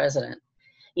moments as president.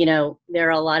 You know, there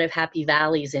are a lot of happy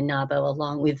valleys in NAWBO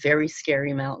along with very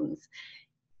scary mountains,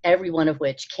 every one of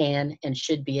which can and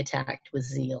should be attacked with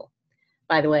zeal.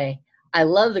 By the way, I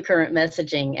love the current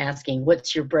messaging asking,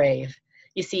 what's your brave?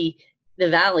 You see, the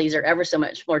valleys are ever so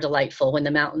much more delightful when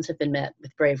the mountains have been met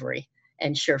with bravery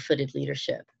and sure-footed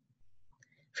leadership.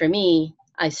 For me,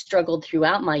 I struggled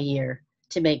throughout my year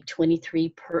to make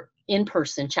 23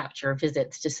 in-person chapter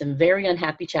visits to some very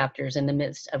unhappy chapters in the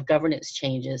midst of governance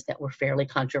changes that were fairly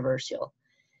controversial.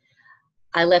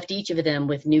 I left each of them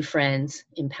with new friends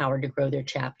empowered to grow their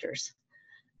chapters,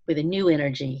 with a new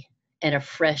energy and a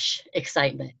fresh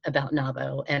excitement about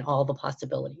NAWBO and all the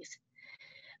possibilities.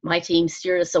 My team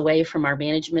steered us away from our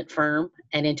management firm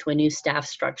and into a new staff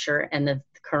structure and the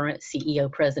current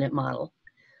CEO-president model.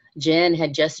 Jen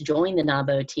had just joined the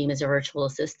NAWBO team as a virtual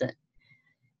assistant.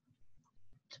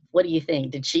 What do you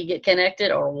think? Did she get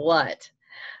connected or what?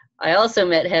 I also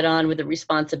met head-on with the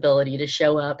responsibility to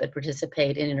show up and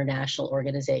participate in international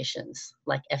organizations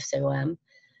like FSOM,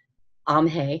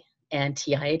 AMHE, and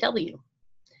TIAW.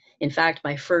 In fact,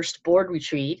 my first board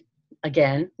retreat,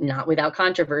 again, not without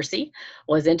controversy,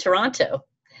 was in Toronto.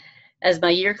 As my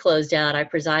year closed out, I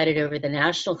presided over the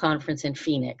national conference in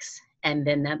Phoenix, and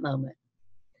then that moment.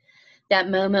 That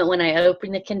moment when I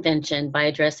opened the convention by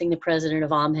addressing the president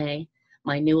of AMHE,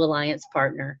 my new alliance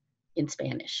partner, in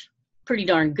Spanish. Pretty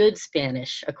darn good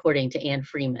Spanish, according to Anne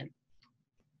Freeman.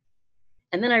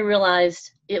 And then I realized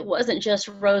it wasn't just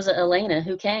Rosa Elena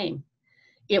who came.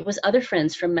 It was other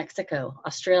friends from Mexico,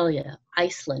 Australia,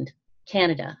 Iceland,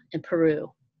 Canada, and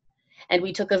Peru. And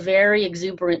we took a very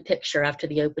exuberant picture after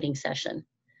the opening session.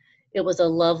 It was a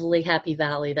lovely happy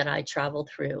valley that I traveled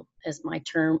through as my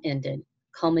term ended,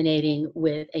 culminating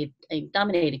with a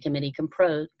nominating committee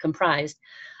comprised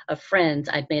of friends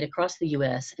I'd made across the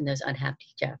US in those unhappy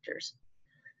chapters.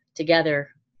 Together,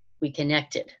 we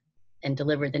connected and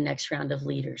delivered the next round of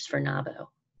leaders for NAWBO.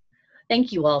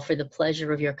 Thank you all for the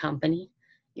pleasure of your company,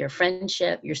 your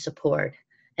friendship, your support,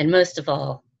 and most of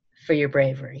all, for your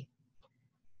bravery.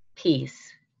 Peace,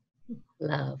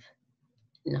 love,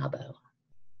 NAWBO.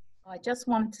 I just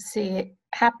wanted to say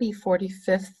happy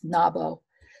 45th NAWBO.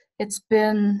 It's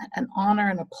been an honor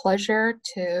and a pleasure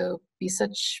to be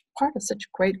part of such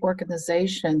a great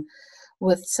organization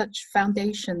with such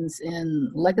foundations in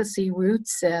legacy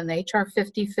roots and HR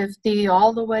 50/50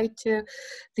 all the way to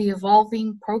the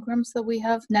evolving programs that we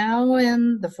have now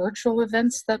and the virtual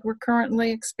events that we're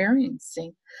currently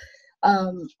experiencing.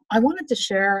 I wanted to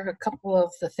share a couple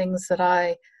of the things that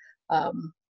I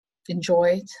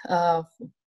enjoyed on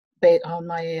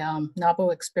my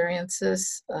NAWBO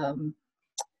experiences.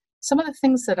 Some of the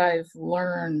things that I've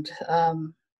learned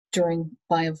during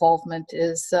my involvement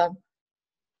is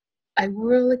I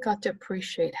really got to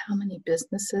appreciate how many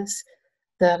businesses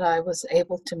that I was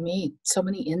able to meet, so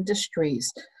many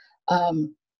industries,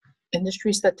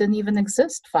 industries that didn't even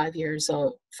exist 5 years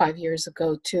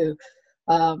ago, to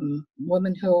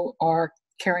women who are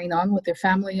carrying on with their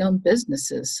family-owned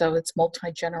businesses, so it's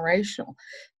multi-generational.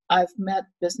 I've met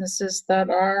businesses that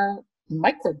are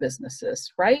micro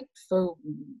businesses, right? So,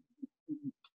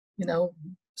 you know,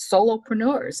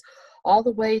 solopreneurs, all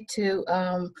the way to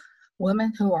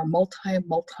women who are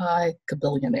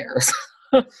multi-billionaires.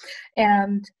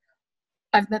 And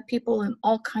I've met people in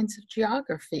all kinds of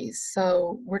geographies.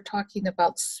 So we're talking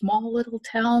about small little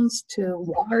towns to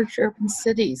large urban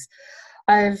cities.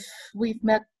 We've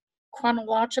met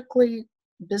chronologically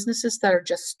businesses that are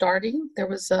just starting. There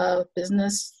was a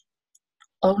business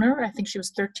owner, I think she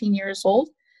was 13 years old,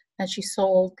 and she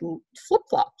sold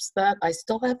flip-flops. That I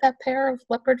still have that pair of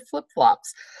leopard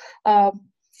flip-flops,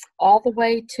 all the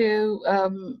way to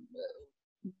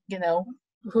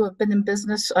who have been in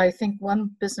business. I think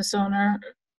one business owner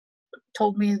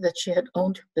told me that she had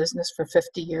owned her business for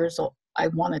 50 years. I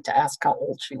wanted to ask how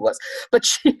old she was, but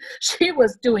she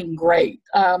was doing great.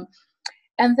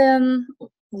 And then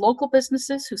local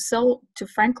businesses who sell to,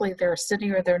 frankly, their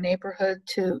city or their neighborhood,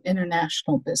 to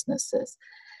international businesses.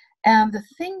 And the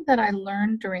thing that I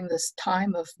learned during this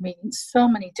time of meeting so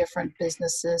many different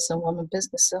businesses and women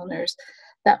business owners,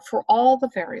 that for all the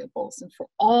variables and for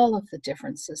all of the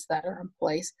differences that are in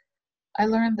place, I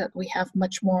learned that we have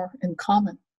much more in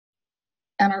common.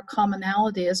 And our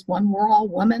commonality is, one, we're all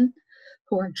women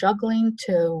who are juggling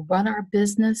to run our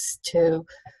business, to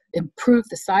improve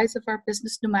the size of our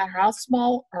business, no matter how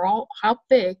small or how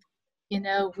big.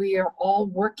 We are all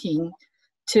working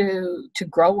to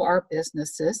grow our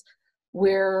businesses.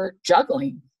 We're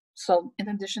juggling. So in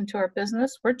addition to our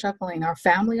business, we're juggling our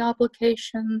family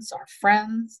obligations, our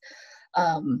friends,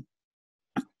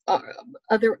 our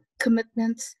other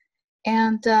commitments,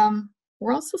 and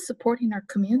we're also supporting our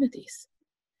communities.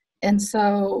 And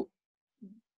so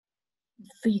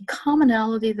the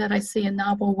commonality that I see in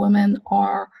NAWBO women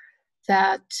are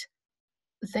that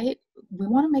we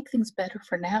want to make things better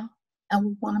for now, and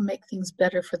we want to make things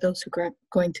better for those who are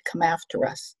going to come after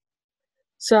us.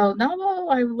 So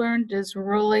NAWBO, I learned, is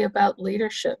really about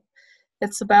leadership.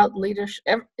 It's about leadership.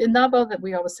 In NAWBO, that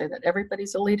we always say that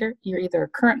everybody's a leader. You're either a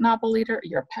current NAWBO leader,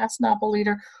 you're a past NAWBO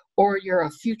leader, or you're a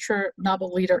future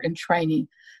NAWBO leader in training.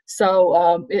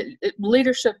 So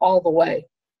leadership all the way.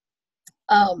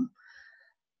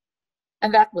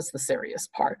 And that was the serious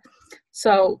part.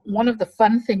 So one of the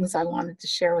fun things I wanted to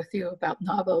share with you about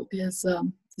NAWBO is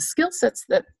the skill sets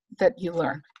that you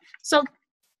learn. So,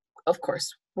 of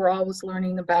course, we're always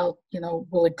learning about,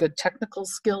 really good technical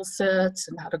skill sets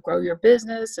and how to grow your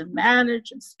business and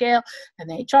manage and scale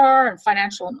and HR and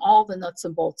financial and all the nuts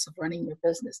and bolts of running your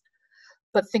business.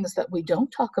 But things that we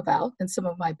don't talk about, and some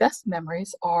of my best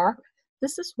memories are,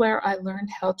 this is where I learned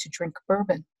how to drink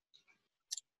bourbon.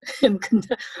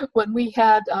 When we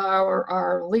had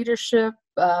our leadership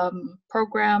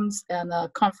programs and a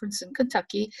conference in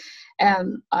Kentucky,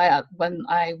 and when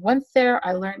I went there,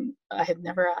 I learned I had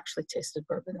never actually tasted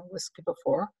bourbon or whiskey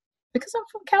before, because I'm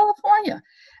from California.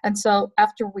 And so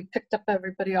after we picked up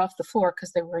everybody off the floor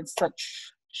because they were in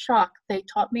such shock, they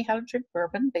taught me how to drink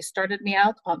bourbon. They started me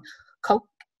out on Coke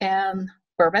and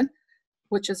bourbon,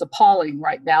 which is appalling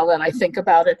right now that I think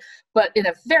about it. But in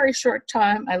a very short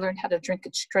time, I learned how to drink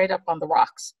it straight up on the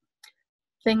rocks.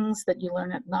 Things that you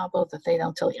learn at NAWBO that they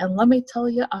don't tell you. And let me tell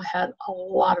you, I had a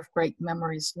lot of great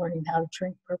memories learning how to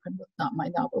drink bourbon with my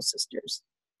NAWBO sisters.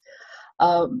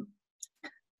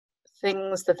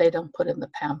 Things that they don't put in the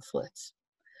pamphlets.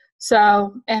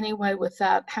 So anyway, with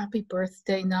that, happy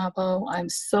birthday, NAWBO. I'm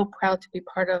so proud to be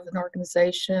part of an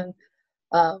organization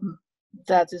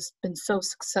that has been so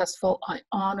successful. I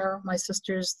honor my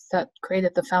sisters that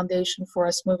created the foundation for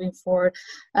us moving forward,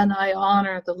 and I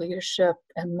honor the leadership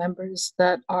and members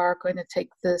that are going to take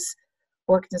this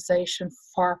organization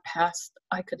far past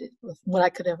what I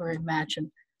could ever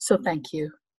imagine. So thank you.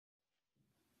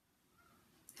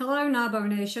 Hello, NAWBO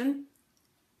Nation.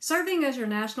 Serving as your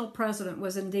national president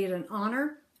was indeed an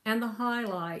honor and the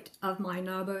highlight of my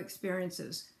NAWBO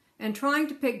experiences. And trying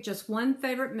to pick just one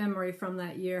favorite memory from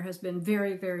that year has been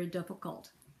very, very difficult.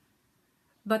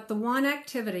 But the one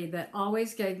activity that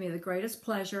always gave me the greatest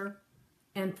pleasure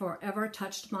and forever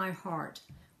touched my heart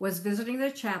was visiting the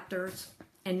chapters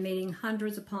and meeting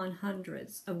hundreds upon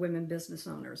hundreds of women business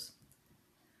owners.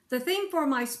 The theme for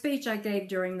my speech I gave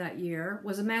during that year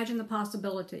was Imagine the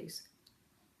Possibilities,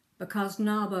 because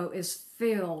NAWBO is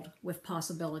filled with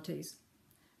possibilities.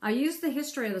 I used the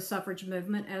history of the suffrage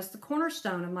movement as the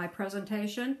cornerstone of my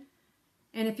presentation,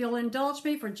 and if you'll indulge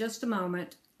me for just a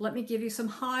moment, let me give you some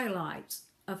highlights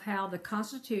of how the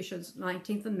Constitution's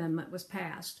 19th Amendment was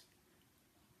passed.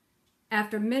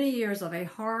 After many years of a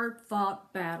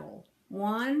hard-fought battle,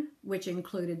 one which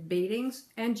included beatings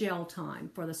and jail time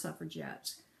for the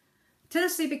suffragettes,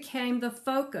 Tennessee became the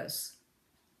focus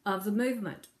of the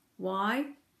movement.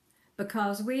 Why?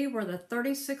 Because we were the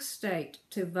 36th state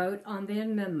to vote on the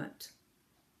amendment.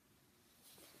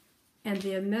 And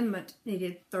the amendment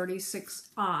needed 36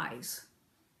 ayes,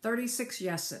 36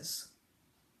 yeses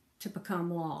to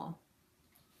become law.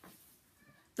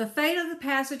 The fate of the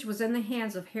passage was in the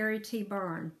hands of Harry T.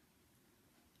 Byrne,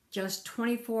 just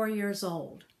 24 years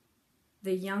old,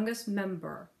 the youngest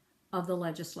member of the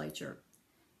legislature.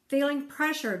 Feeling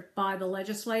pressured by the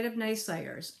legislative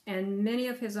naysayers and many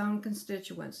of his own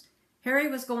constituents, Harry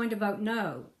was going to vote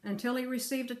no until he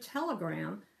received a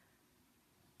telegram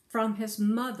from his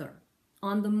mother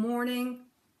on the morning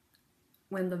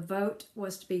when the vote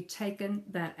was to be taken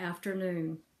that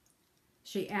afternoon.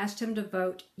 She asked him to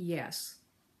vote yes.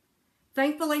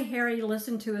 Thankfully, Harry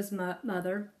listened to his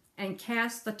mother and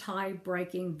cast the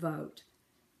tie-breaking vote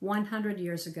 100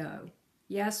 years ago.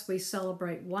 Yes, we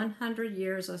celebrate 100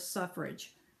 years of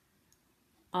suffrage.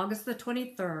 August the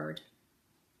 23rd,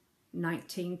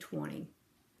 1920.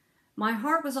 My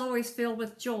heart was always filled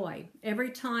with joy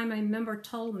every time a member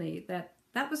told me that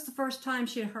that was the first time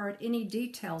she had heard any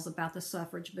details about the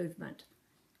suffrage movement.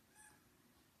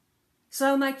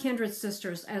 So, my kindred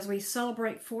sisters, as we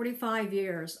celebrate 45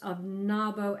 years of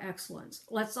NAWBO excellence,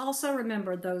 let's also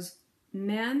remember those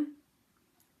men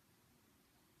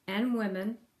and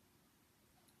women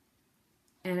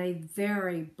and a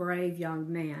very brave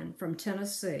young man from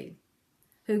Tennessee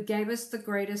who gave us the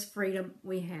greatest freedom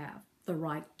we have, the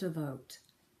right to vote.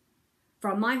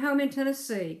 From my home in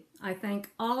Tennessee, I thank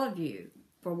all of you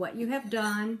for what you have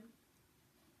done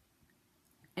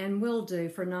and will do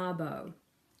for NAWBO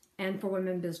and for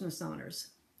women business owners.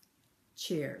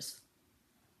 Cheers.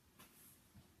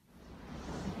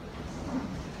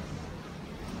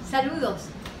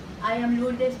 Saludos. I am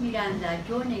Lourdes Miranda,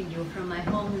 joining you from my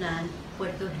homeland,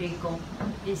 Puerto Rico,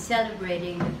 in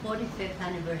celebrating the 45th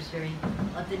anniversary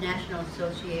of the National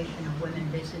Association of Women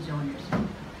Business Owners.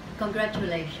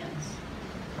 Congratulations.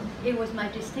 It was my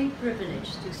distinct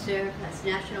privilege to serve as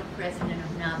National President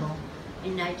of NAWBO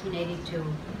in 1982 to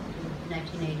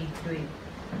 1983,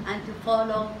 and to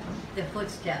follow the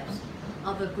footsteps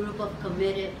of a group of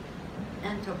committed,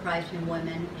 enterprising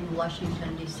women in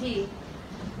Washington, D.C.,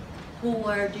 who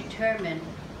were determined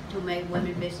to make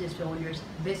women business owners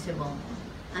visible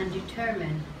and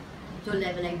determined to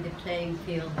leveling the playing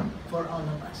field for all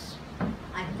of us.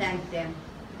 I thank them.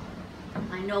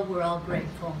 I know we're all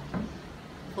grateful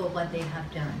for what they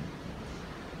have done.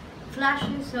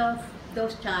 Flashes of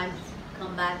those times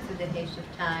come back to the haze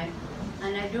of time,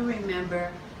 and I do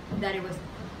remember that it was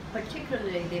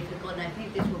particularly difficult, and I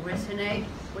think this will resonate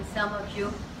with some of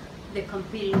you, the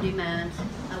competing demands.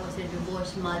 I was a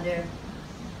divorced mother.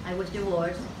 I was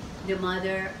divorced, the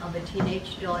mother of a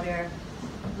teenage daughter.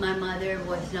 My mother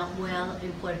was not well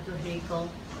in Puerto Rico.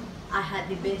 I had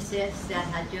the business that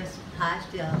had just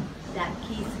passed that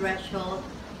key threshold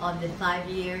of the 5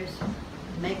 years,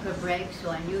 make or break, so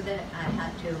I knew that I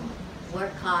had to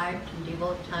work hard and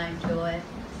devote time to it.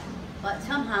 But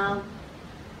somehow,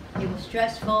 it was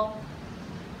stressful,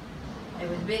 it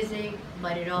was busy,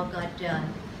 but it all got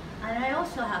done. And I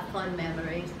also have fond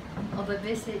memories of a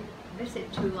visit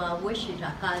to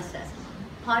Wichita, Kansas,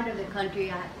 part of the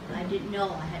country I didn't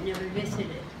know, I had never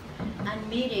visited, and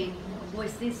meeting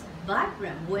with this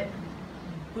vibrant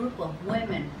group of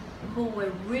women who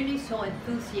were really so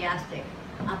enthusiastic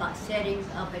about setting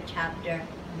up a chapter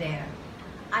there.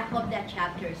 I hope that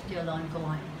chapter is still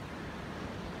ongoing.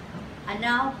 And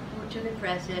now, to the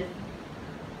present,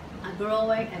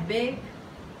 a big,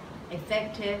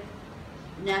 effective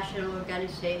national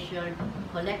organization,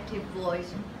 collective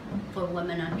voice for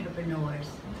women entrepreneurs.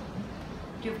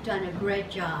 You've done a great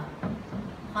job.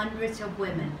 Hundreds of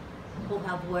women who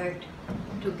have worked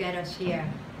to get us here.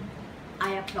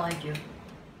 I applaud you.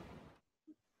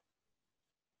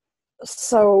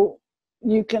 So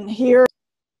you can hear,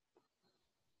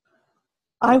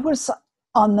 I was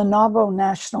on the NAWBO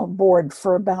National Board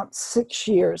for about 6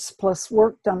 years, plus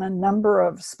worked on a number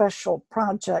of special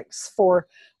projects for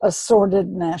assorted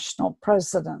national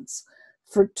presidents.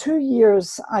 For 2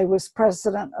 years, I was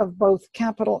president of both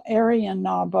Capital Area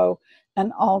NAWBO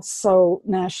and also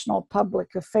National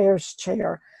Public Affairs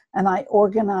Chair, and I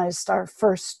organized our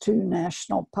first 2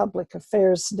 National Public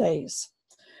Affairs Days.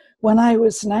 When I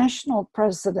was national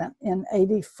president in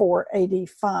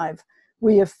 84-85,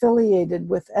 we affiliated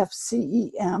with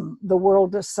FCEM, the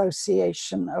World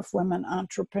Association of Women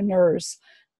Entrepreneurs,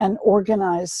 and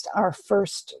organized our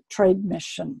first trade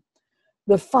mission.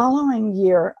 The following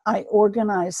year, I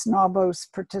organized NAWBO's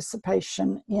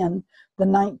participation in the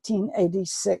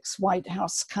 1986 White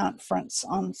House Conference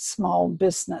on Small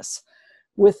Business.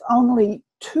 With only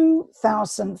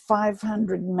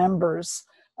 2,500 members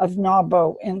of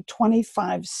NAWBO in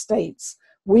 25 states,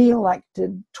 we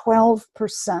elected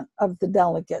 12% of the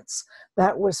delegates.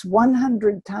 That was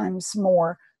 100 times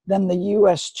more than the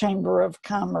U.S. Chamber of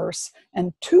Commerce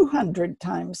and 200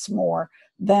 times more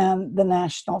than the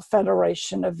National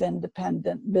Federation of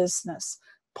Independent Business.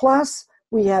 Plus,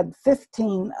 we had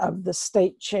 15 of the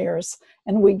state chairs,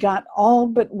 and we got all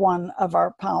but one of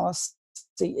our policies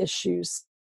issues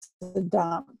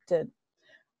adopted.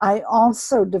 I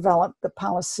also developed the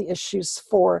policy issues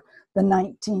for the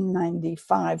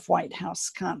 1995 White House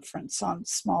Conference on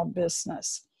Small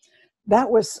Business. That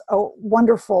was a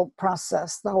wonderful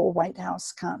process, the whole White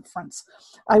House Conference.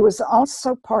 I was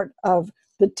also part of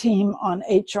the team on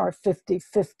HR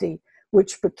 5050,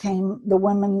 which became the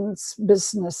Women's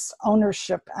Business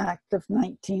Ownership Act of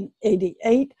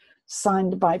 1988,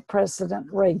 signed by President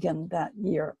Reagan that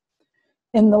year.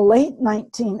 In the late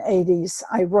 1980s,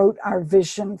 I wrote our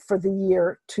vision for the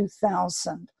year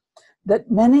 2000,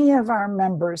 that many of our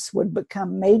members would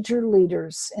become major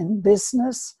leaders in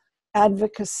business,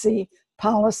 advocacy,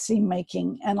 policy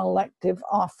making, and elective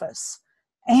office,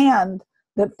 and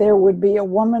that there would be a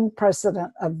woman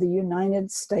president of the United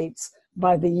States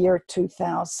by the year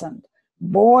 2000.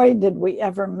 Boy, did we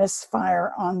ever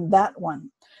misfire on that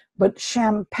one. But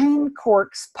champagne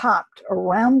corks popped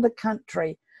around the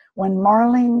country when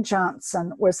Marlene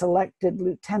Johnson was elected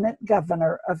Lieutenant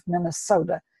Governor of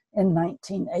Minnesota in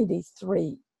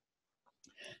 1983.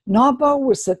 NAWBO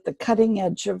was at the cutting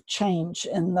edge of change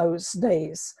in those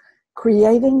days,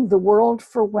 creating the world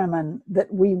for women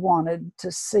that we wanted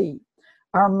to see.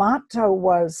 Our motto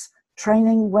was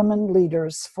training women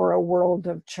leaders for a world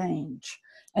of change.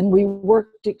 And we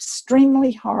worked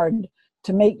extremely hard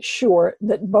to make sure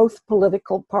that both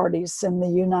political parties in the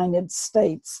United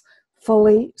States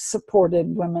fully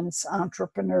supported women's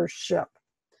entrepreneurship.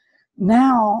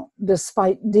 Now,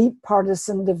 despite deep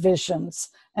partisan divisions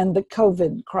and the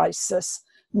COVID crisis,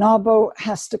 NAWBO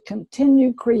has to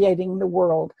continue creating the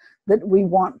world that we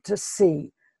want to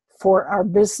see for our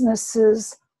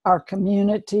businesses, our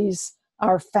communities,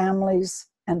 our families,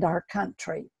 and our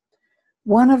country.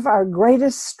 One of our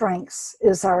greatest strengths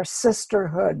is our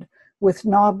sisterhood with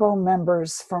NAWBO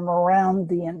members from around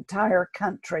the entire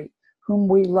country whom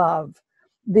we love.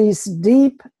 These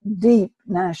deep, deep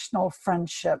national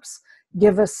friendships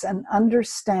give us an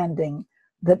understanding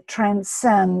that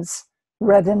transcends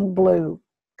red and blue,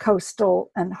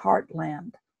 coastal and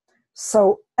heartland.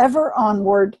 So ever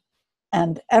onward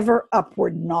and ever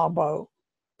upward, NAWBO.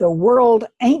 The world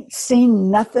ain't seen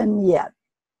nothing yet.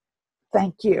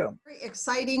 Thank you. Very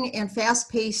exciting and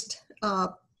fast-paced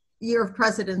year of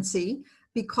presidency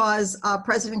because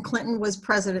President Clinton was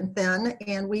president then,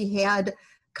 and we had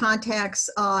contacts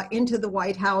into the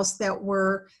White House that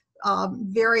were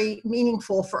very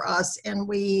meaningful for us. And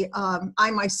I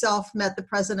myself met the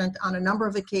president on a number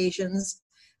of occasions.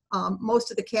 Most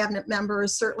of the cabinet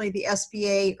members, certainly the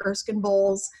SBA, Erskine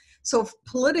Bowles. So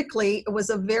politically, it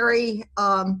was a very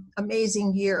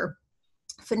amazing year.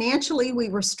 Financially, we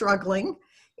were struggling,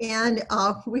 and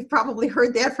we've probably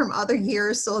heard that from other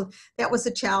years, so that was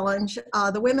a challenge.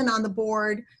 The women on the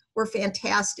board were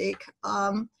fantastic.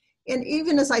 And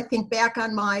even as I think back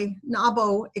on my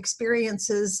NAWBO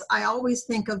experiences, I always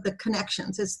think of the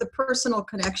connections. It's the personal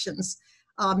connections,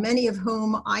 many of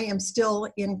whom I am still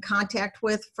in contact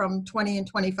with from 20 and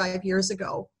 25 years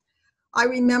ago. I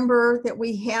remember that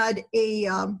we had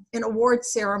an award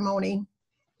ceremony,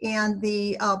 and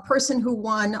the person who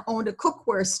won owned a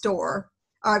cookware store.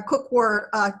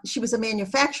 She was a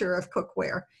manufacturer of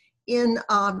cookware in,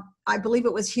 I believe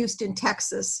it was Houston,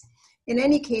 Texas. In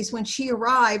any case, when she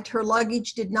arrived, her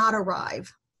luggage did not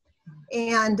arrive.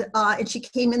 And she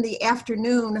came in the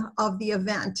afternoon of the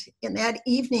event. And that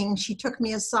evening, she took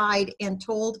me aside and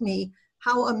told me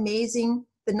how amazing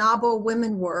the NAWBO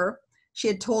women were. She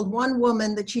had told one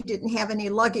woman that she didn't have any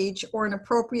luggage or an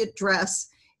appropriate dress.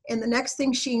 And the next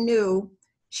thing she knew,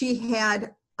 she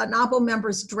had a NAWBO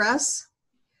member's dress.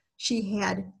 She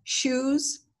had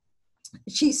shoes.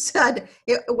 She said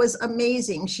it was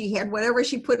amazing. She had whatever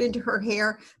she put into her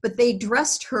hair, but they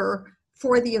dressed her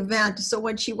for the event. So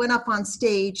when she went up on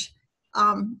stage,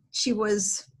 she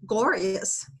was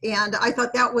glorious. And I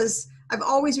thought I've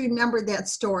always remembered that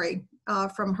story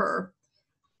from her.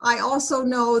 I also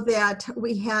know that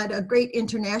we had a great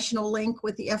international link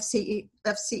with the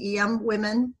FCEM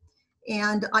women,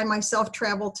 and I myself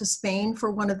traveled to Spain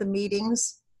for one of the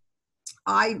meetings.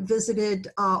 I visited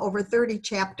over 30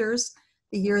 chapters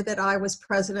the year that I was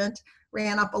president,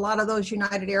 ran up a lot of those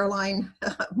United Airline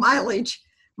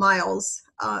miles.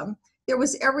 There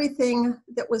was everything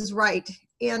that was right.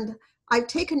 And I've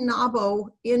taken NAWBO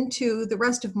into the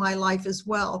rest of my life as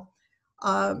well.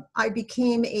 I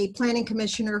became a planning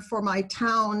commissioner for my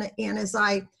town, and as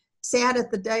I sat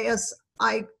at the dais,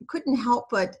 I couldn't help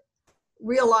but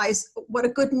realize what a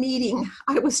good meeting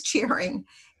I was chairing.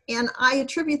 And I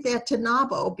attribute that to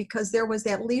NAWBO because there was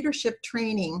that leadership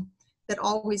training that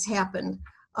always happened.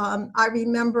 I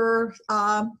remember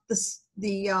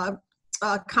the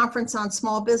conference on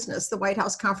small business, the White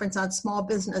House Conference on Small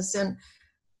Business, and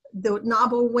the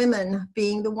NAWBO women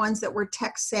being the ones that were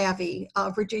tech savvy,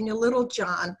 Virginia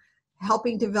Littlejohn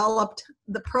helping develop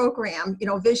the program, you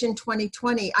know, Vision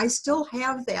 2020. I still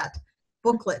have that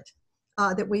booklet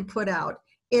that we put out,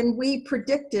 and we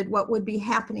predicted what would be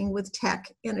happening with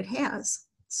tech, and it has.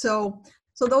 So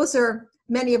those are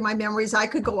many of my memories. I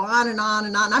could go on and on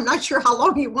and on. I'm not sure how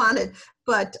long you wanted,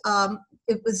 but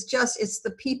it was just, it's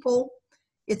the people,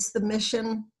 it's the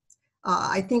mission.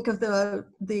 I think of the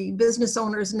business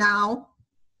owners now,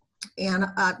 and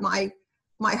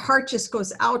my heart just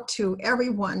goes out to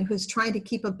everyone who's trying to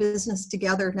keep a business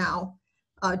together now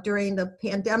during the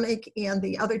pandemic and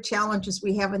the other challenges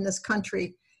we have in this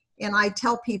country. And I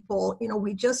tell people, you know,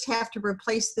 we just have to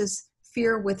replace this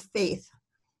fear with faith,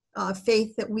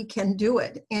 faith that we can do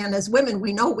it. And as women,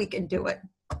 we know we can do it.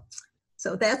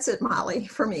 So that's it, Molly,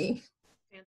 for me.